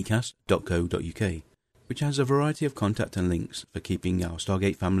 gatecast.co.uk, which has a variety of contact and links for keeping our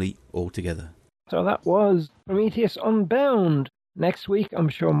Stargate family all together. So that was Prometheus Unbound. Next week, I'm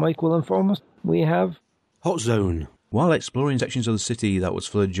sure Mike will inform us, we have... Hot Zone. While exploring sections of the city that was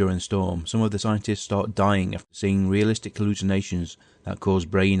flooded during the storm, some of the scientists start dying after seeing realistic hallucinations that cause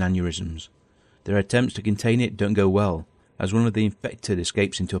brain aneurysms. Their attempts to contain it don't go well, as one of the infected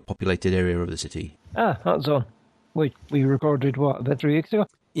escapes into a populated area of the city. Hot Zone. Wait, we recorded, what, about 3 weeks ago?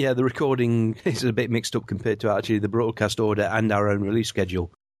 Yeah, the recording is a bit mixed up compared to actually the broadcast order and our own release schedule.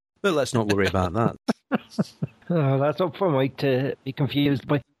 But let's not worry about that. Oh, that's up for Mike to be confused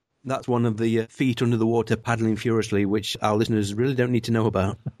by. That's one of the feet under the water paddling furiously, which our listeners really don't need to know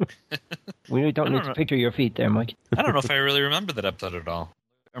about. We don't need to picture your feet there, Mike. I don't know if I really remember that episode at all.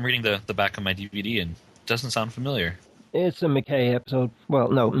 I'm reading the back of my DVD and it doesn't sound familiar. It's a McKay episode. Well,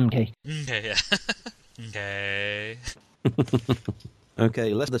 no, MK. Okay, yeah. Okay.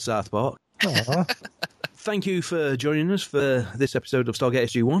 Okay, let's the South Park. Thank you for joining us for this episode of Stargate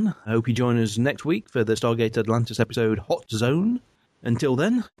SG-1. I hope you join us next week for the Stargate Atlantis episode Hot Zone. Until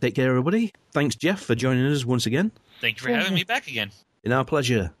then, take care, everybody. Thanks, Jeff, for joining us once again. Thank you for having me back again. In our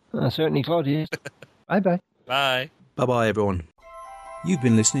pleasure. Certainly, Claudia. Bye-bye. Bye. Bye-bye, everyone. You've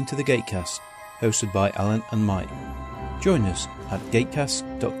been listening to The Gatecast, hosted by Alan and Mike. Join us at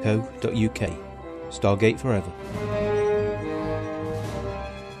gatecast.co.uk. Stargate forever.